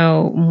want to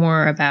know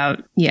more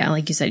about,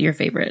 like you said, your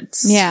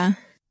favorites. Yeah.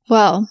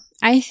 Well,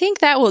 I think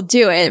that will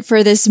do it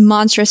for this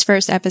monstrous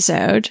first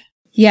episode.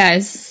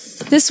 Yes.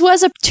 This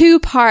was a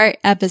 2-part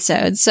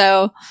episode,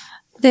 so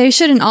they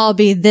shouldn't all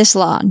be this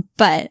long,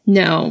 but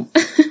no.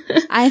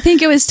 I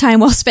think it was time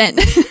well spent.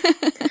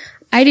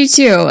 I do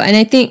too. And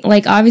I think,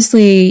 like,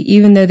 obviously,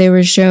 even though they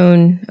were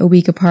shown a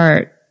week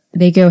apart,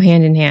 they go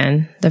hand in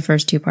hand, the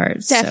first 2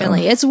 parts.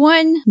 Definitely. So. It's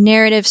one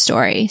narrative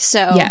story,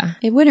 so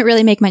it wouldn't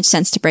really make much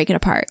sense to break it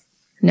apart.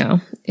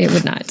 No, it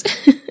would not.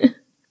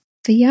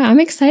 But yeah, I'm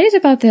excited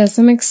about this.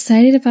 I'm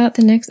excited about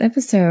the next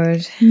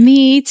episode.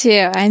 Me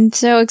too. I'm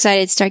so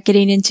excited to start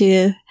getting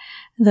into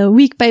the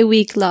week by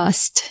week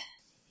Lost.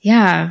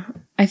 Yeah.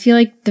 I feel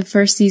like the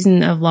first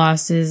season of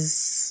Lost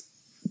is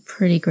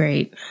pretty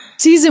great.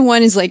 Season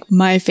 1 is like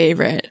my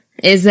favorite.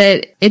 Is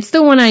it? It's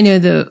the one I know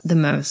the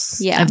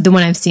most. Yeah. The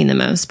one I've seen the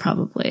most,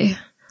 probably.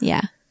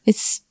 Yeah.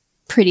 It's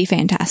pretty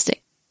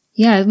fantastic.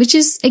 Yeah, which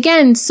is,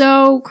 again,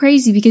 so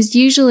crazy because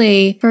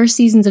usually first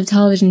seasons of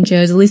television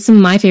shows, at least some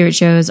of my favorite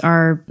shows,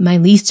 are my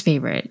least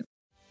favorite.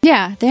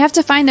 Yeah, they have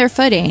to find their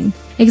footing.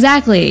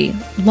 Exactly.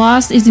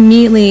 Lost is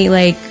immediately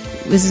like,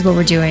 this is what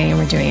we're doing and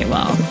we're doing it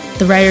well.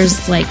 The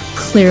writers, like,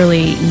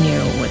 clearly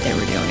knew what they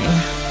were doing.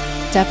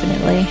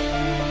 Definitely.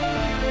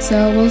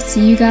 So we'll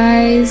see you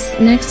guys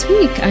next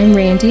week. I'm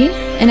Randy.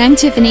 And I'm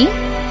Tiffany.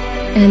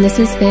 And this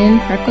has been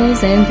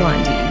Freckles and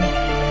Blondie.